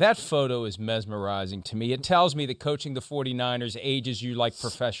 1, that photo is mesmerizing to me. It tells me that coaching the 49ers ages you like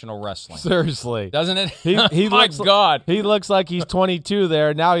professional wrestling. Seriously. Doesn't it? He My looks, God. He looks like he's 22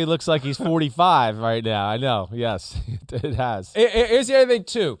 there. Now he looks like he's 45 right now. I know. Yes, it has. Here's the other thing,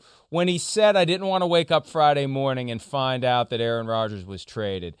 too. When he said, I didn't want to wake up Friday morning and find out that Aaron Rodgers was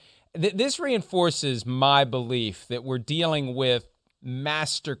traded, this reinforces my belief that we're dealing with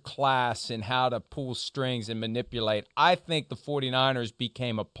master class in how to pull strings and manipulate. I think the 49ers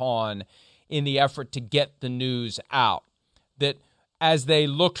became a pawn in the effort to get the news out. That as they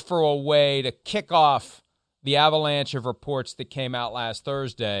looked for a way to kick off the avalanche of reports that came out last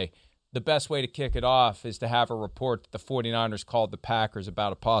Thursday, the best way to kick it off is to have a report that the 49ers called the Packers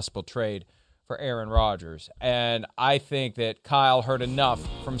about a possible trade for Aaron Rodgers. And I think that Kyle heard enough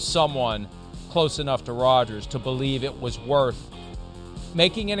from someone close enough to Rodgers to believe it was worth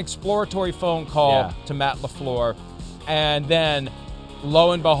making an exploratory phone call to Matt LaFleur, and then,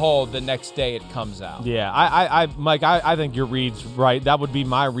 lo and behold, the next day it comes out. Yeah, Mike, I think your read's right. That would be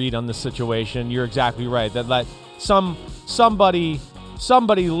my read on the situation. You're exactly right. That let somebody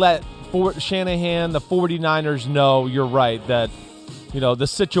let Shanahan, the 49ers know, you're right, that the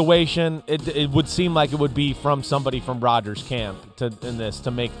situation, it would seem like it would be from somebody from Rodgers' camp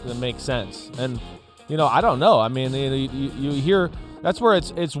to make sense. And I don't know. I mean, you hear. That's where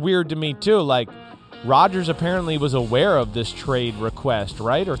it's weird to me, too. Like, Rodgers apparently was aware of this trade request,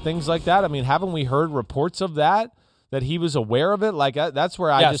 right? Or things like that. I mean, haven't we heard reports of that he was aware of it? Like, that's where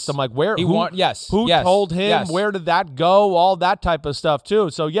I'm like, who told him? Yes. Where did that go? All that type of stuff,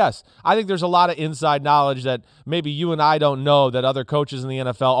 too. So, yes, I think there's a lot of inside knowledge that maybe you and I don't know, that other coaches in the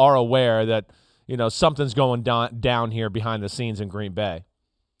NFL are aware that, something's going down here behind the scenes in Green Bay.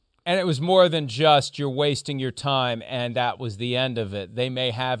 And it was more than just you're wasting your time and that was the end of it. They may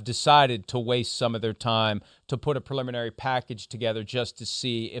have decided to waste some of their time to put a preliminary package together just to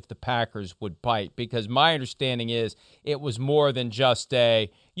see if the Packers would bite. Because my understanding is it was more than just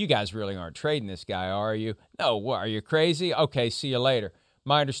you guys really aren't trading this guy, are you? No, what, are you crazy? Okay, see you later.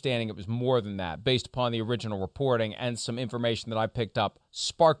 My understanding it was more than that, based upon the original reporting and some information that I picked up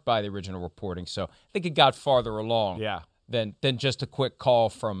sparked by the original reporting. So I think it got farther along. Than just a quick call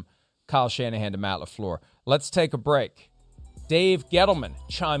from Kyle Shanahan to Matt LaFleur. Let's take a break. Dave Gettleman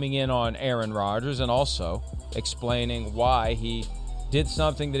chiming in on Aaron Rodgers and also explaining why he did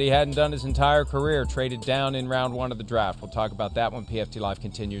something that he hadn't done his entire career, traded down in round 1 of the draft. We'll talk about that when PFT Live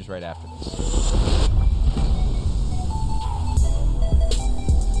continues right after this.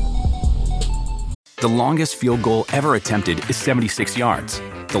 The longest field goal ever attempted is 76 yards.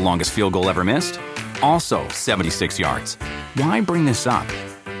 The longest field goal ever missed? Also 76 yards. Why bring this up?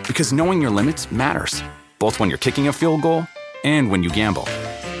 Because knowing your limits matters, both when you're kicking a field goal and when you gamble.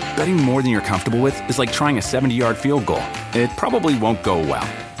 Betting more than you're comfortable with is like trying a 70-yard field goal. It probably won't go well.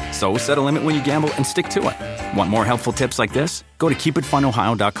 So set a limit when you gamble and stick to it. Want more helpful tips like this? Go to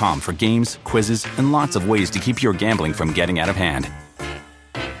keepitfunohio.com for games, quizzes, and lots of ways to keep your gambling from getting out of hand.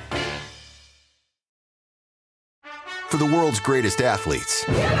 For the world's greatest athletes,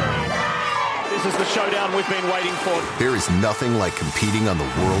 this is the showdown we've been waiting for. There is nothing like competing on the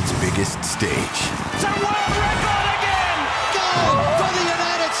world's biggest stage. It's a world record again! Gold for the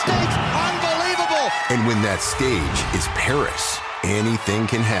United States And when that stage is Paris, anything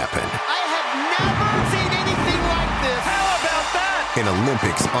can happen. I have never seen anything like this. How about that? An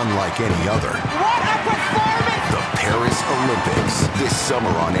Olympics unlike any other. What a performance! The Paris Olympics, this summer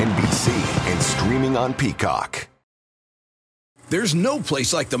on NBC and streaming on Peacock. There's no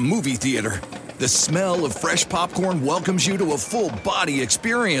place like the movie theater. The smell of fresh popcorn welcomes you to a full-body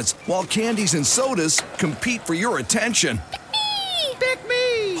experience, while candies and sodas compete for your attention. Pick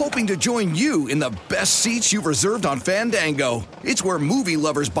me! Hoping to join you in the best seats you've reserved on Fandango. It's where movie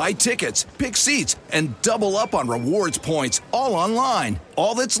lovers buy tickets, pick seats, and double up on rewards points, all online.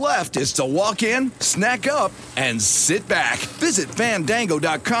 All that's left is to walk in, snack up, and sit back. Visit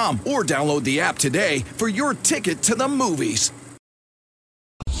Fandango.com or download the app today for your ticket to the movies.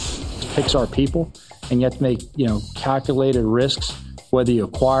 Picks our people, and you have to make calculated risks, whether you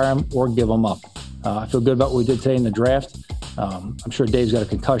acquire them or give them up. I feel good about what we did today in the draft. I'm sure Dave's got a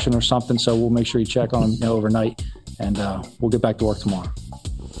concussion or something, so we'll make sure you check on him overnight, and we'll get back to work tomorrow.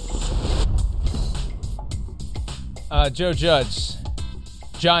 Joe Judge,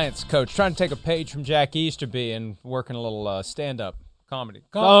 Giants coach, trying to take a page from Jack Easterby and working a little stand-up comedy.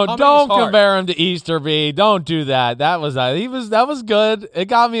 Don't compare him to Easterby. Don't do that. That was good. It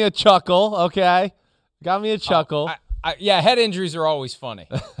got me a chuckle. Okay, got me a chuckle. Yeah, head injuries are always funny.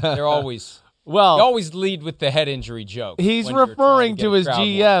 They're always. Well, you always lead with the head injury joke. He's referring to his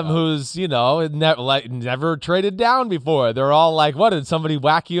GM, who's never traded down before. They're all like, "What, did somebody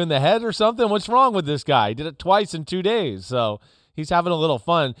whack you in the head or something? What's wrong with this guy? He did it twice in 2 days." So he's having a little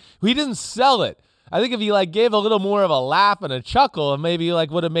fun. He didn't sell it. I think if he gave a little more of a laugh and a chuckle, and maybe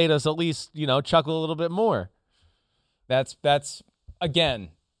would have made us at least chuckle a little bit more. That's again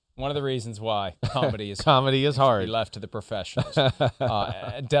one of the reasons why comedy is hard. Be left to the professionals.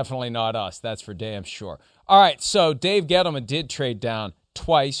 Definitely not us. That's for damn sure. All right, so Dave Gettleman did trade down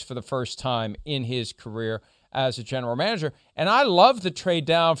twice for the first time in his career as a general manager, and I love the trade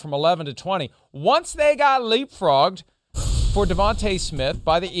down from 11 to 20. Once they got leapfrogged for Devontae Smith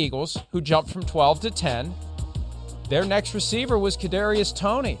by the Eagles, who jumped from 12 to 10, their next receiver was Kadarius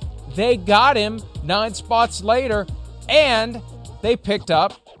Toney. They got him 9 spots later, and they picked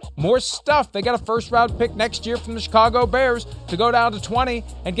up more stuff. They got a first-round pick next year from the Chicago Bears to go down to 20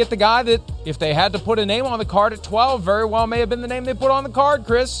 and get the guy that, if they had to put a name on the card at 12, very well may have been the name they put on the card,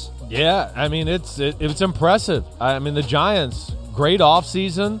 Chris. Yeah, I mean, it's impressive. I mean, the Giants, great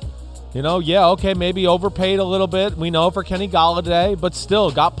offseason. Maybe overpaid a little bit. We know for Kenny Golladay, but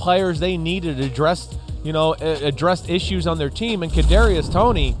still got players they needed to addressed issues on their team. And Kadarius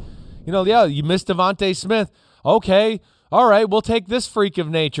Toney, you missed Devontae Smith. Okay. All right, we'll take this freak of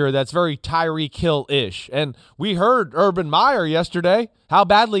nature that's very Tyreek Hill-ish. And we heard Urban Meyer yesterday, how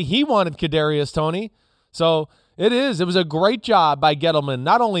badly he wanted Kadarius Toney. So it was a great job by Gettleman.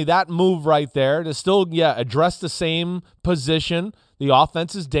 Not only that move right there to still, address the same position. The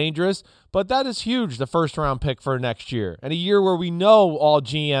offense is dangerous, but that is huge, the first-round pick for next year. And a year where we know all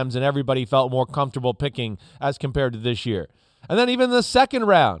GMs and everybody felt more comfortable picking as compared to this year. And then even the second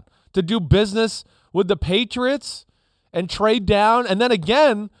round, to do business with the Patriots and trade down, and then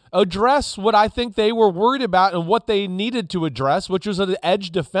again address what I think they were worried about and what they needed to address, which was an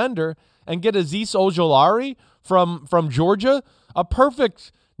edge defender, and get Azeez Ojulari from Georgia, a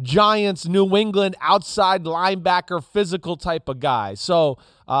perfect Giants, New England outside linebacker, physical type of guy. So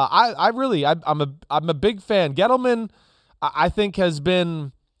I'm a big fan. Gettleman, I think, has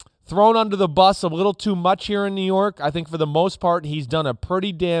been thrown under the bus a little too much here in New York. I think for the most part he's done a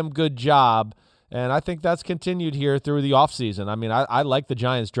pretty damn good job. And I think that's continued here through the offseason. I mean, I like the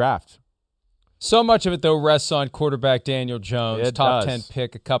Giants draft. So much of it, though, rests on quarterback Daniel Jones, It top does. 10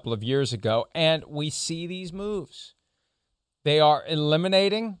 pick a couple of years ago. And we see these moves. They are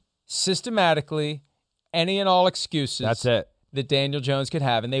eliminating systematically any and all excuses That's it. that Daniel Jones could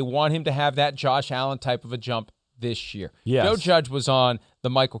have. And they want him to have that Josh Allen type of a jump this year. Yes. Joe Judge was on the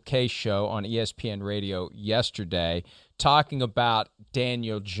Michael Kay show on ESPN Radio yesterday talking about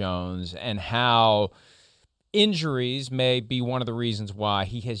Daniel Jones and how injuries may be one of the reasons why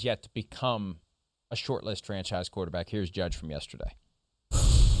he has yet to become a short-list franchise quarterback. Here's Judge from yesterday.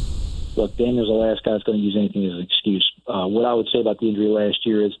 Look, Daniel's the last guy that's going to use anything as an excuse. What I would say about the injury last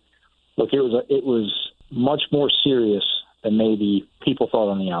year is, look, it was much more serious than maybe people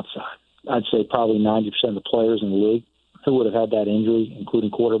thought on the outside. I'd say probably 90% of the players in the league who would have had that injury, including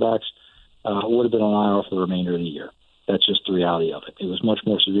quarterbacks, would have been on IR for the remainder of the year. That's just the reality of it. It was much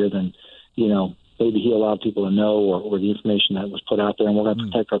more severe than, maybe he allowed people to know or the information that was put out there. And we're going to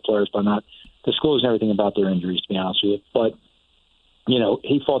protect our players by not disclosing everything about their injuries, to be honest with you. But,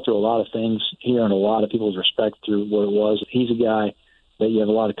 he fought through a lot of things. He earned a lot of people's respect through what it was. He's a guy that you have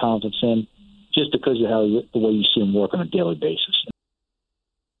a lot of confidence in. just because of the way you see him work on a daily basis.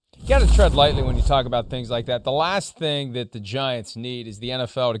 You got to tread lightly when you talk about things like that. The last thing that the Giants need is the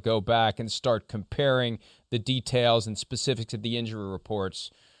NFL to go back and start comparing the details and specifics of the injury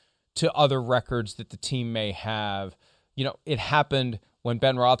reports to other records that the team may have. You know, it happened when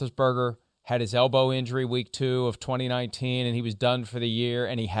Ben Roethlisberger had his elbow injury week 2 of 2019, and he was done for the year,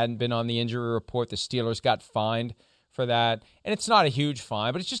 and he hadn't been on the injury report. The Steelers got fined for that. And it's not a huge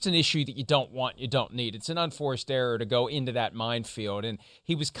fine, but it's just an issue that you don't want, you don't need. It's an unforced error to go into that minefield. And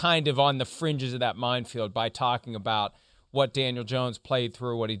he was kind of on the fringes of that minefield by talking about what Daniel Jones played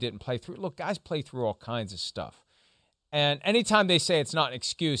through, what he didn't play through. Look, guys play through all kinds of stuff. And anytime they say it's not an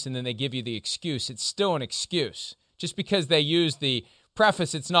excuse and then they give you the excuse, it's still an excuse. Just because they use the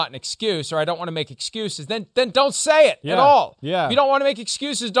preface, it's not an excuse, or I don't want to make excuses, then don't say it at all. Yeah. If you don't want to make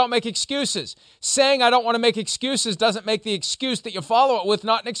excuses, don't make excuses. Saying I don't want to make excuses doesn't make the excuse that you follow it with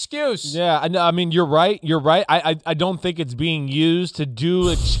not an excuse. Yeah, I mean, you're right. I don't think it's being used to do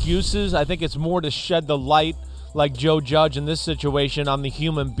excuses. I think it's more to shed the light, like Joe Judge in this situation, on the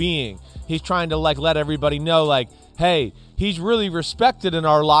human being. He's trying to let everybody know, hey, he's really respected in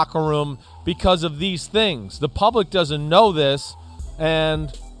our locker room because of these things. The public doesn't know this.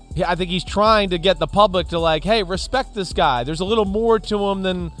 And I think he's trying to get the public to hey, respect this guy. There's a little more to him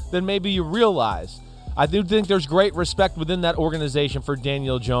than maybe you realize. I do think there's great respect within that organization for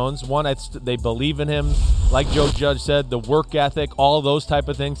Daniel Jones. One, they believe in him, like Joe Judge said, the work ethic, all of those type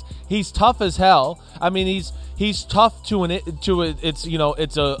of things. He's tough as hell. I mean, he's tough to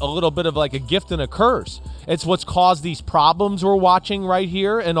it's a little bit of a gift and a curse. It's what's caused these problems we're watching right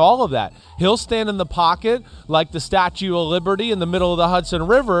here and all of that. He'll stand in the pocket like the Statue of Liberty in the middle of the Hudson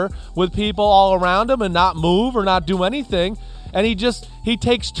River with people all around him and not move or not do anything. And he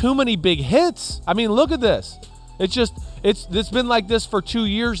takes too many big hits. I mean, look at this. It's been like this for 2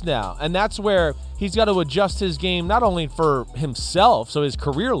 years now. And that's where he's got to adjust his game, not only for himself, so his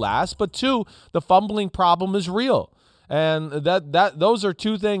career lasts, but two, the fumbling problem is real. And those are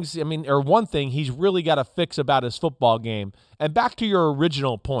two things, or one thing he's really got to fix about his football game. And back to your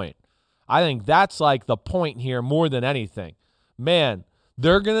original point, I think that's the point here more than anything. Man,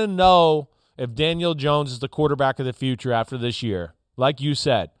 they're going to know if Daniel Jones is the quarterback of the future after this year. Like you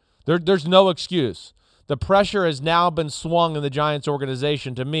said, there's no excuse. The pressure has now been swung in the Giants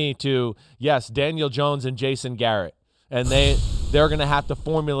organization to yes, Daniel Jones and Jason Garrett. And they're going to have to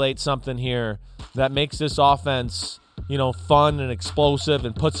formulate something here that makes this offense, fun and explosive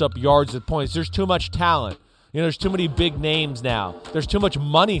and puts up yards and points. There's too much talent. There's too many big names now. There's too much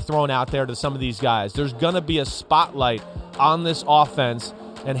money thrown out there to some of these guys. There's going to be a spotlight on this offense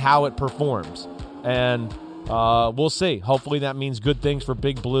and how it performs. And we'll see. Hopefully that means good things for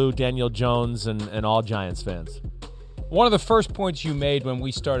Big Blue, Daniel Jones, and all Giants fans. One of the first points you made when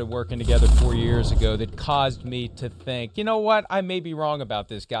we started working together 4 years ago that caused me to think, you know what, I may be wrong about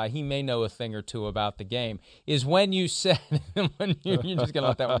this guy. He may know a thing or two about the game, is when you said, you're just going to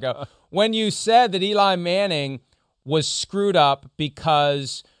let that one go, when you said that Eli Manning was screwed up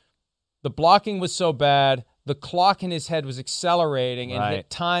because the blocking was so bad, the clock in his head was accelerating, and at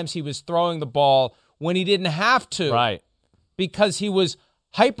times he was throwing the ball when he didn't have to. Right. Because he was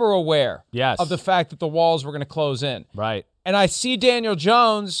hyper-aware yes. of the fact that the walls were going to close in. Right. And I see Daniel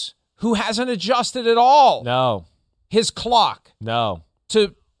Jones, who hasn't adjusted at all. No. His clock. No.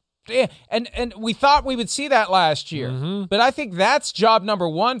 And we thought we would see that last year. Mm-hmm. But I think that's job number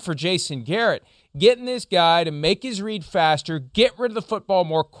one for Jason Garrett. Getting this guy to make his read faster, get rid of the football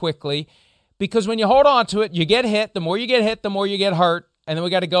more quickly. Because when you hold on to it, you get hit. The more you get hit, the more you get hurt. And then we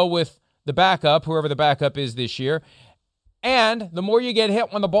got to go with the backup, whoever the backup is this year. And the more you get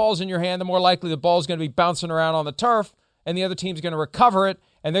hit when the ball's in your hand, the more likely the ball's going to be bouncing around on the turf, and the other team's going to recover it,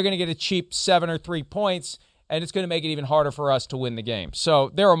 and they're going to get a cheap 7 or 3 points, and it's going to make it even harder for us to win the game. So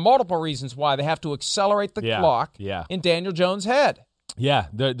there are multiple reasons why they have to accelerate the clock in Daniel Jones' head. Yeah,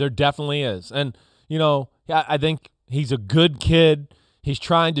 there definitely is. And, I think he's a good kid. He's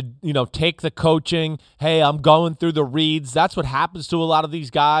trying to, take the coaching. Hey, I'm going through the reads. That's what happens to a lot of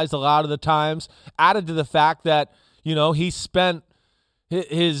these guys a lot of the times. Added to the fact that, he spent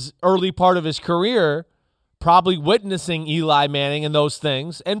his early part of his career probably witnessing Eli Manning and those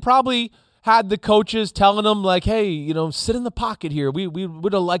things, and probably had the coaches telling him, hey, sit in the pocket here. We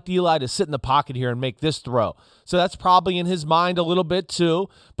would have liked Eli to sit in the pocket here and make this throw. So that's probably in his mind a little bit too.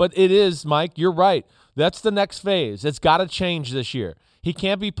 But it is, Mike, you're right. That's the next phase. It's got to change this year. He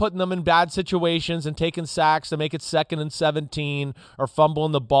can't be putting them in bad situations and taking sacks to make it 2nd and 17 or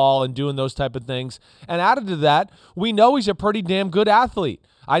fumbling the ball and doing those type of things. And added to that, we know he's a pretty damn good athlete.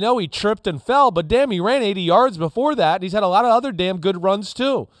 I know he tripped and fell, but damn, he ran 80 yards before that. He's had a lot of other damn good runs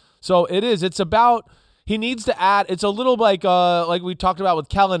too. So it is. It's about he needs to add. It's a little like we talked about with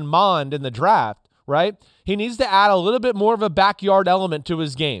Kellen Mond in the draft, right? He needs to add a little bit more of a backyard element to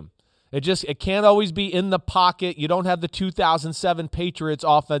his game. It can't always be in the pocket. You don't have the 2007 Patriots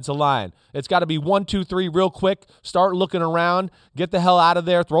offensive line. It's got to be 1, 2, 3 real quick. Start looking around. Get the hell out of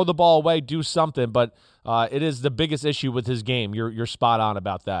there. Throw the ball away. Do something. But it is the biggest issue with his game. You're spot on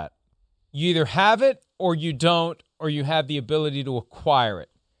about that. You either have it or you don't, or you have the ability to acquire it.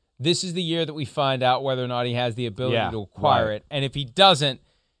 This is the year that we find out whether or not he has the ability to acquire it. And if he doesn't,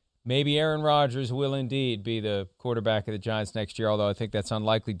 maybe Aaron Rodgers will indeed be the quarterback of the Giants next year, although I think that's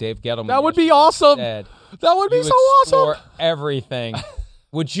unlikely. Dave Gettleman. That would be awesome. That would be so awesome. Everything.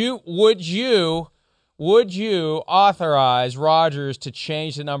 Would you authorize Rodgers to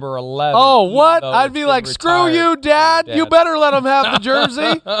change the number 11? Oh, what? I'd be like, screw you, Dad. You better let him have the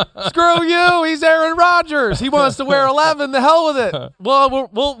jersey. Screw you. He's Aaron Rodgers. He wants to wear 11. The hell with it. Well,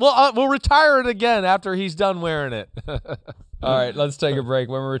 we'll retire it again after he's done wearing it. All right, let's take a break.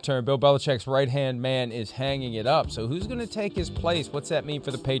 When we return, Bill Belichick's right-hand man is hanging it up. So who's going to take his place? What's that mean for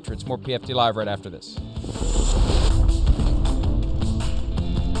the Patriots? More PFT Live right after this.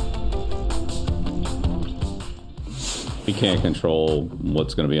 We can't control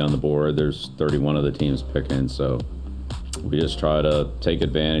what's going to be on the board. There's 31 of the teams picking, so we just try to take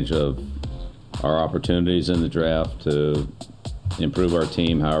advantage of our opportunities in the draft to improve our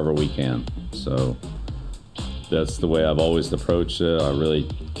team however we can. So that's the way I've always approached it. I really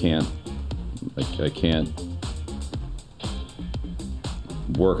can't, I can't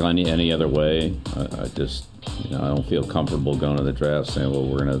work on any other way. I just, I don't feel comfortable going to the draft saying, well,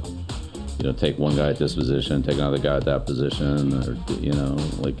 we're going to, take one guy at this position, take another guy at that position, or,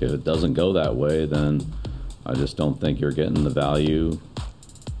 if it doesn't go that way, then I just don't think you're getting the value,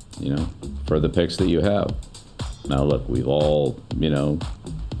 for the picks that you have. Now, look, we've all,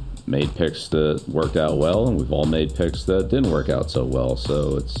 made picks that worked out well, and we've all made picks that didn't work out so well.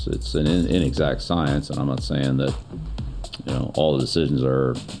 So it's an inexact science, and I'm not saying that, all the decisions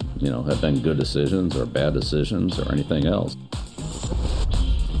are, have been good decisions or bad decisions or anything else.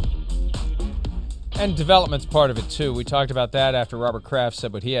 And development's part of it, too. We talked about that after Robert Kraft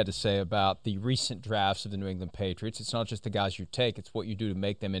said what he had to say about the recent drafts of the New England Patriots. It's not just the guys you take, it's what you do to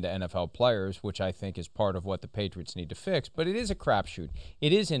make them into NFL players, which I think is part of what the Patriots need to fix. But it is a crapshoot.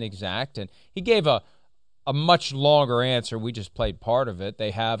 It is inexact, and he gave a much longer answer. We just played part of it. They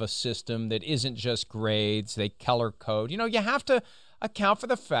have a system that isn't just grades. They color code. You have to account for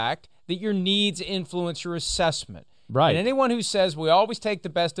the fact that your needs influence your assessment. Right. And anyone who says we always take the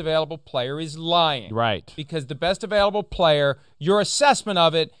best available player is lying. Right. Because the best available player, your assessment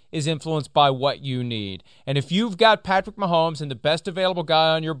of it is influenced by what you need. And if you've got Patrick Mahomes and the best available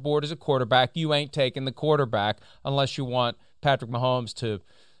guy on your board is a quarterback, you ain't taking the quarterback unless you want Patrick Mahomes to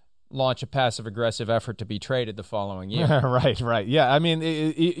launch a passive-aggressive effort to be traded the following year. Right. Yeah, I mean,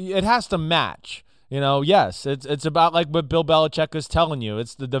 it has to match. Yes, it's about like what Bill Belichick is telling you.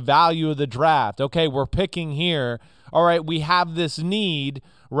 It's the value of the draft. Okay, we're picking here. All right, we have this need,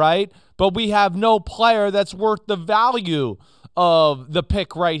 right? But we have no player that's worth the value of the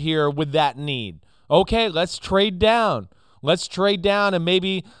pick right here with that need. Okay, let's trade down. Let's trade down and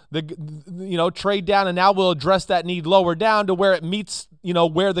maybe trade down, and now we'll address that need lower down to where it meets,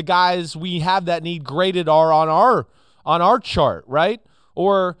 where the guys we have that need graded are on our chart, right?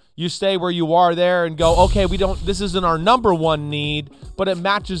 Or you stay where you are there and go, okay, this isn't our number one need, but it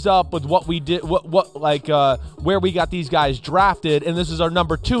matches up with what we did, where we got these guys drafted, and this is our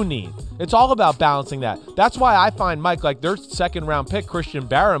number two need. It's all about balancing that. That's why I find, Mike, like their second round pick, Christian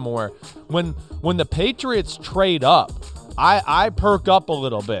Barmore, when the Patriots trade up, I perk up a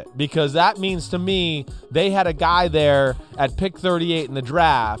little bit, because that means to me they had a guy there at pick 38 in the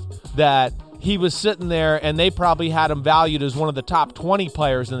draft that he was sitting there, and they probably had him valued as one of the top 20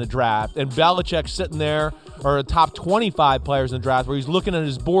 players in the draft. And Belichick's sitting there, or a top 25 players in the draft, where he's looking at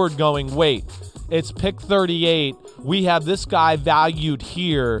his board going, wait, it's pick 38. We have this guy valued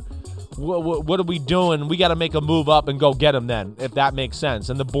here. What are we doing? We got to make a move up and go get him then, if that makes sense.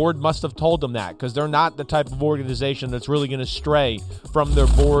 And the board must have told them that, because they're not the type of organization that's really going to stray from their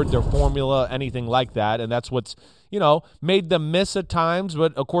board, their formula, anything like that. And that's what's made them miss at times,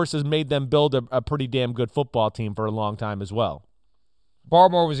 but of course has made them build a pretty damn good football team for a long time as well.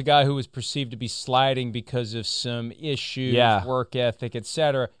 Barmore was a guy who was perceived to be sliding because of some issues, work ethic,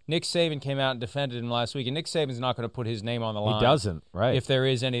 etc. Nick Saban came out and defended him last week, and Nick Saban's not going to put his name on the line. He doesn't, right? If there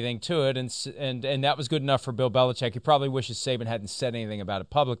is anything to it, and that was good enough for Bill Belichick. He probably wishes Saban hadn't said anything about it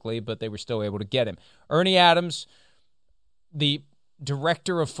publicly, but they were still able to get him. Ernie Adams, the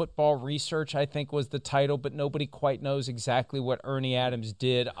Director of Football Research, I think was the title, but nobody quite knows exactly what Ernie Adams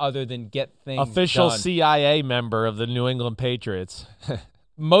did other than get things Official done. CIA member of the New England Patriots.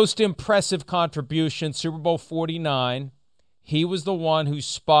 Most impressive contribution, Super Bowl 49. He was the one who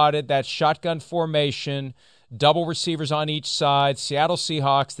spotted that shotgun formation, double receivers on each side, Seattle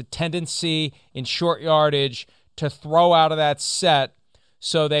Seahawks, the tendency in short yardage to throw out of that set.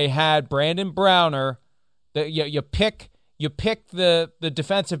 So they had Brandon Browner. You pick the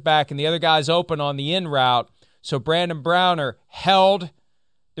defensive back and the other guy's open on the in route. So Brandon Browner held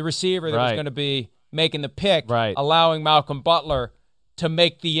the receiver that was going to be making the pick, allowing Malcolm Butler to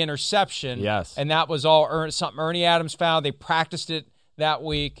make the interception. Yes. And that was all something Ernie Adams found. They practiced it that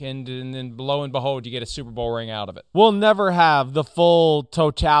week, and then lo and behold, you get a Super Bowl ring out of it. We'll never have the full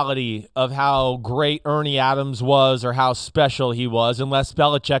totality of how great Ernie Adams was or how special he was unless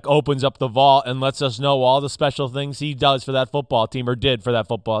Belichick opens up the vault and lets us know all the special things he does for that football team or did for that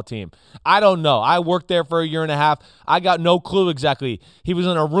football team. I don't know. I worked there for a year and a half. I got no clue exactly. He was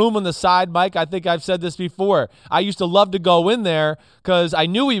in a room on the side, Mike. I think I've said this before. I used to love to go in there because I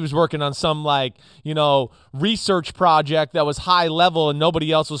knew he was working on some, research project that was high level and nobody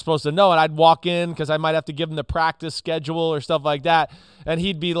else was supposed to know. And I'd walk in because I might have to give him the practice schedule or stuff like that. And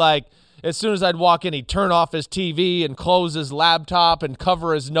he'd be like, as soon as I'd walk in, he'd turn off his TV and close his laptop and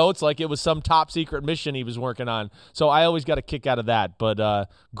cover his notes like it was some top secret mission he was working on. So I always got a kick out of that. But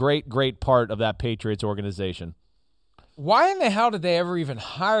great part of that Patriots organization. Why in the hell did they ever even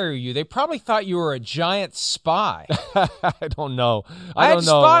hire you? They probably thought you were a giant spy. I don't know. I hadn't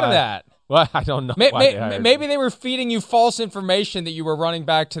spotted that. Well, I don't know. Maybe they were feeding you false information that you were running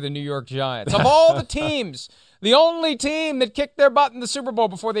back to the New York Giants. Of all the teams, the only team that kicked their butt in the Super Bowl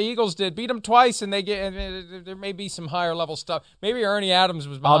before the Eagles did, beat them twice, and there may be some higher level stuff. Maybe Ernie Adams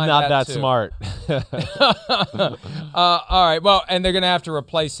was behind that. I'm not that smart. All right, well, and they're going to have to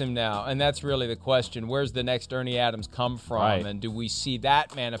replace him now, and that's really the question. Where's the next Ernie Adams come from, and do we see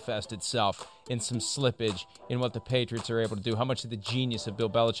that manifest itself in some slippage in what the Patriots are able to do? How much of the genius of Bill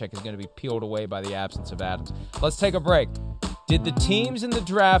Belichick is going to be peeled away by the absence of Adams? Let's take a break. Did the teams in the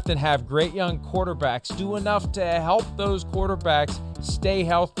draft that have great young quarterbacks do enough to help those quarterbacks stay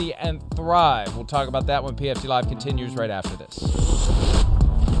healthy and thrive? We'll talk about that when PFT Live continues right after this.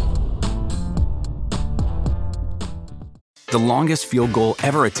 The longest field goal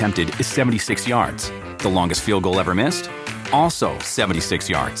ever attempted is 76 yards. The longest field goal ever missed? Also 76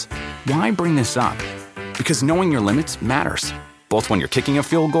 yards. Why bring this up? Because knowing your limits matters, both when you're kicking a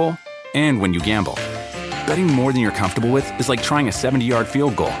field goal and when you gamble. Betting more than you're comfortable with is like trying a 70-yard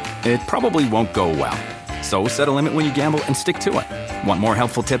field goal. It probably won't go well. So set a limit when you gamble and stick to it. Want more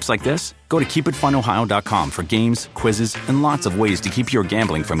helpful tips like this? Go to keepitfunohio.com for games, quizzes, and lots of ways to keep your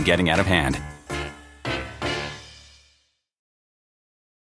gambling from getting out of hand.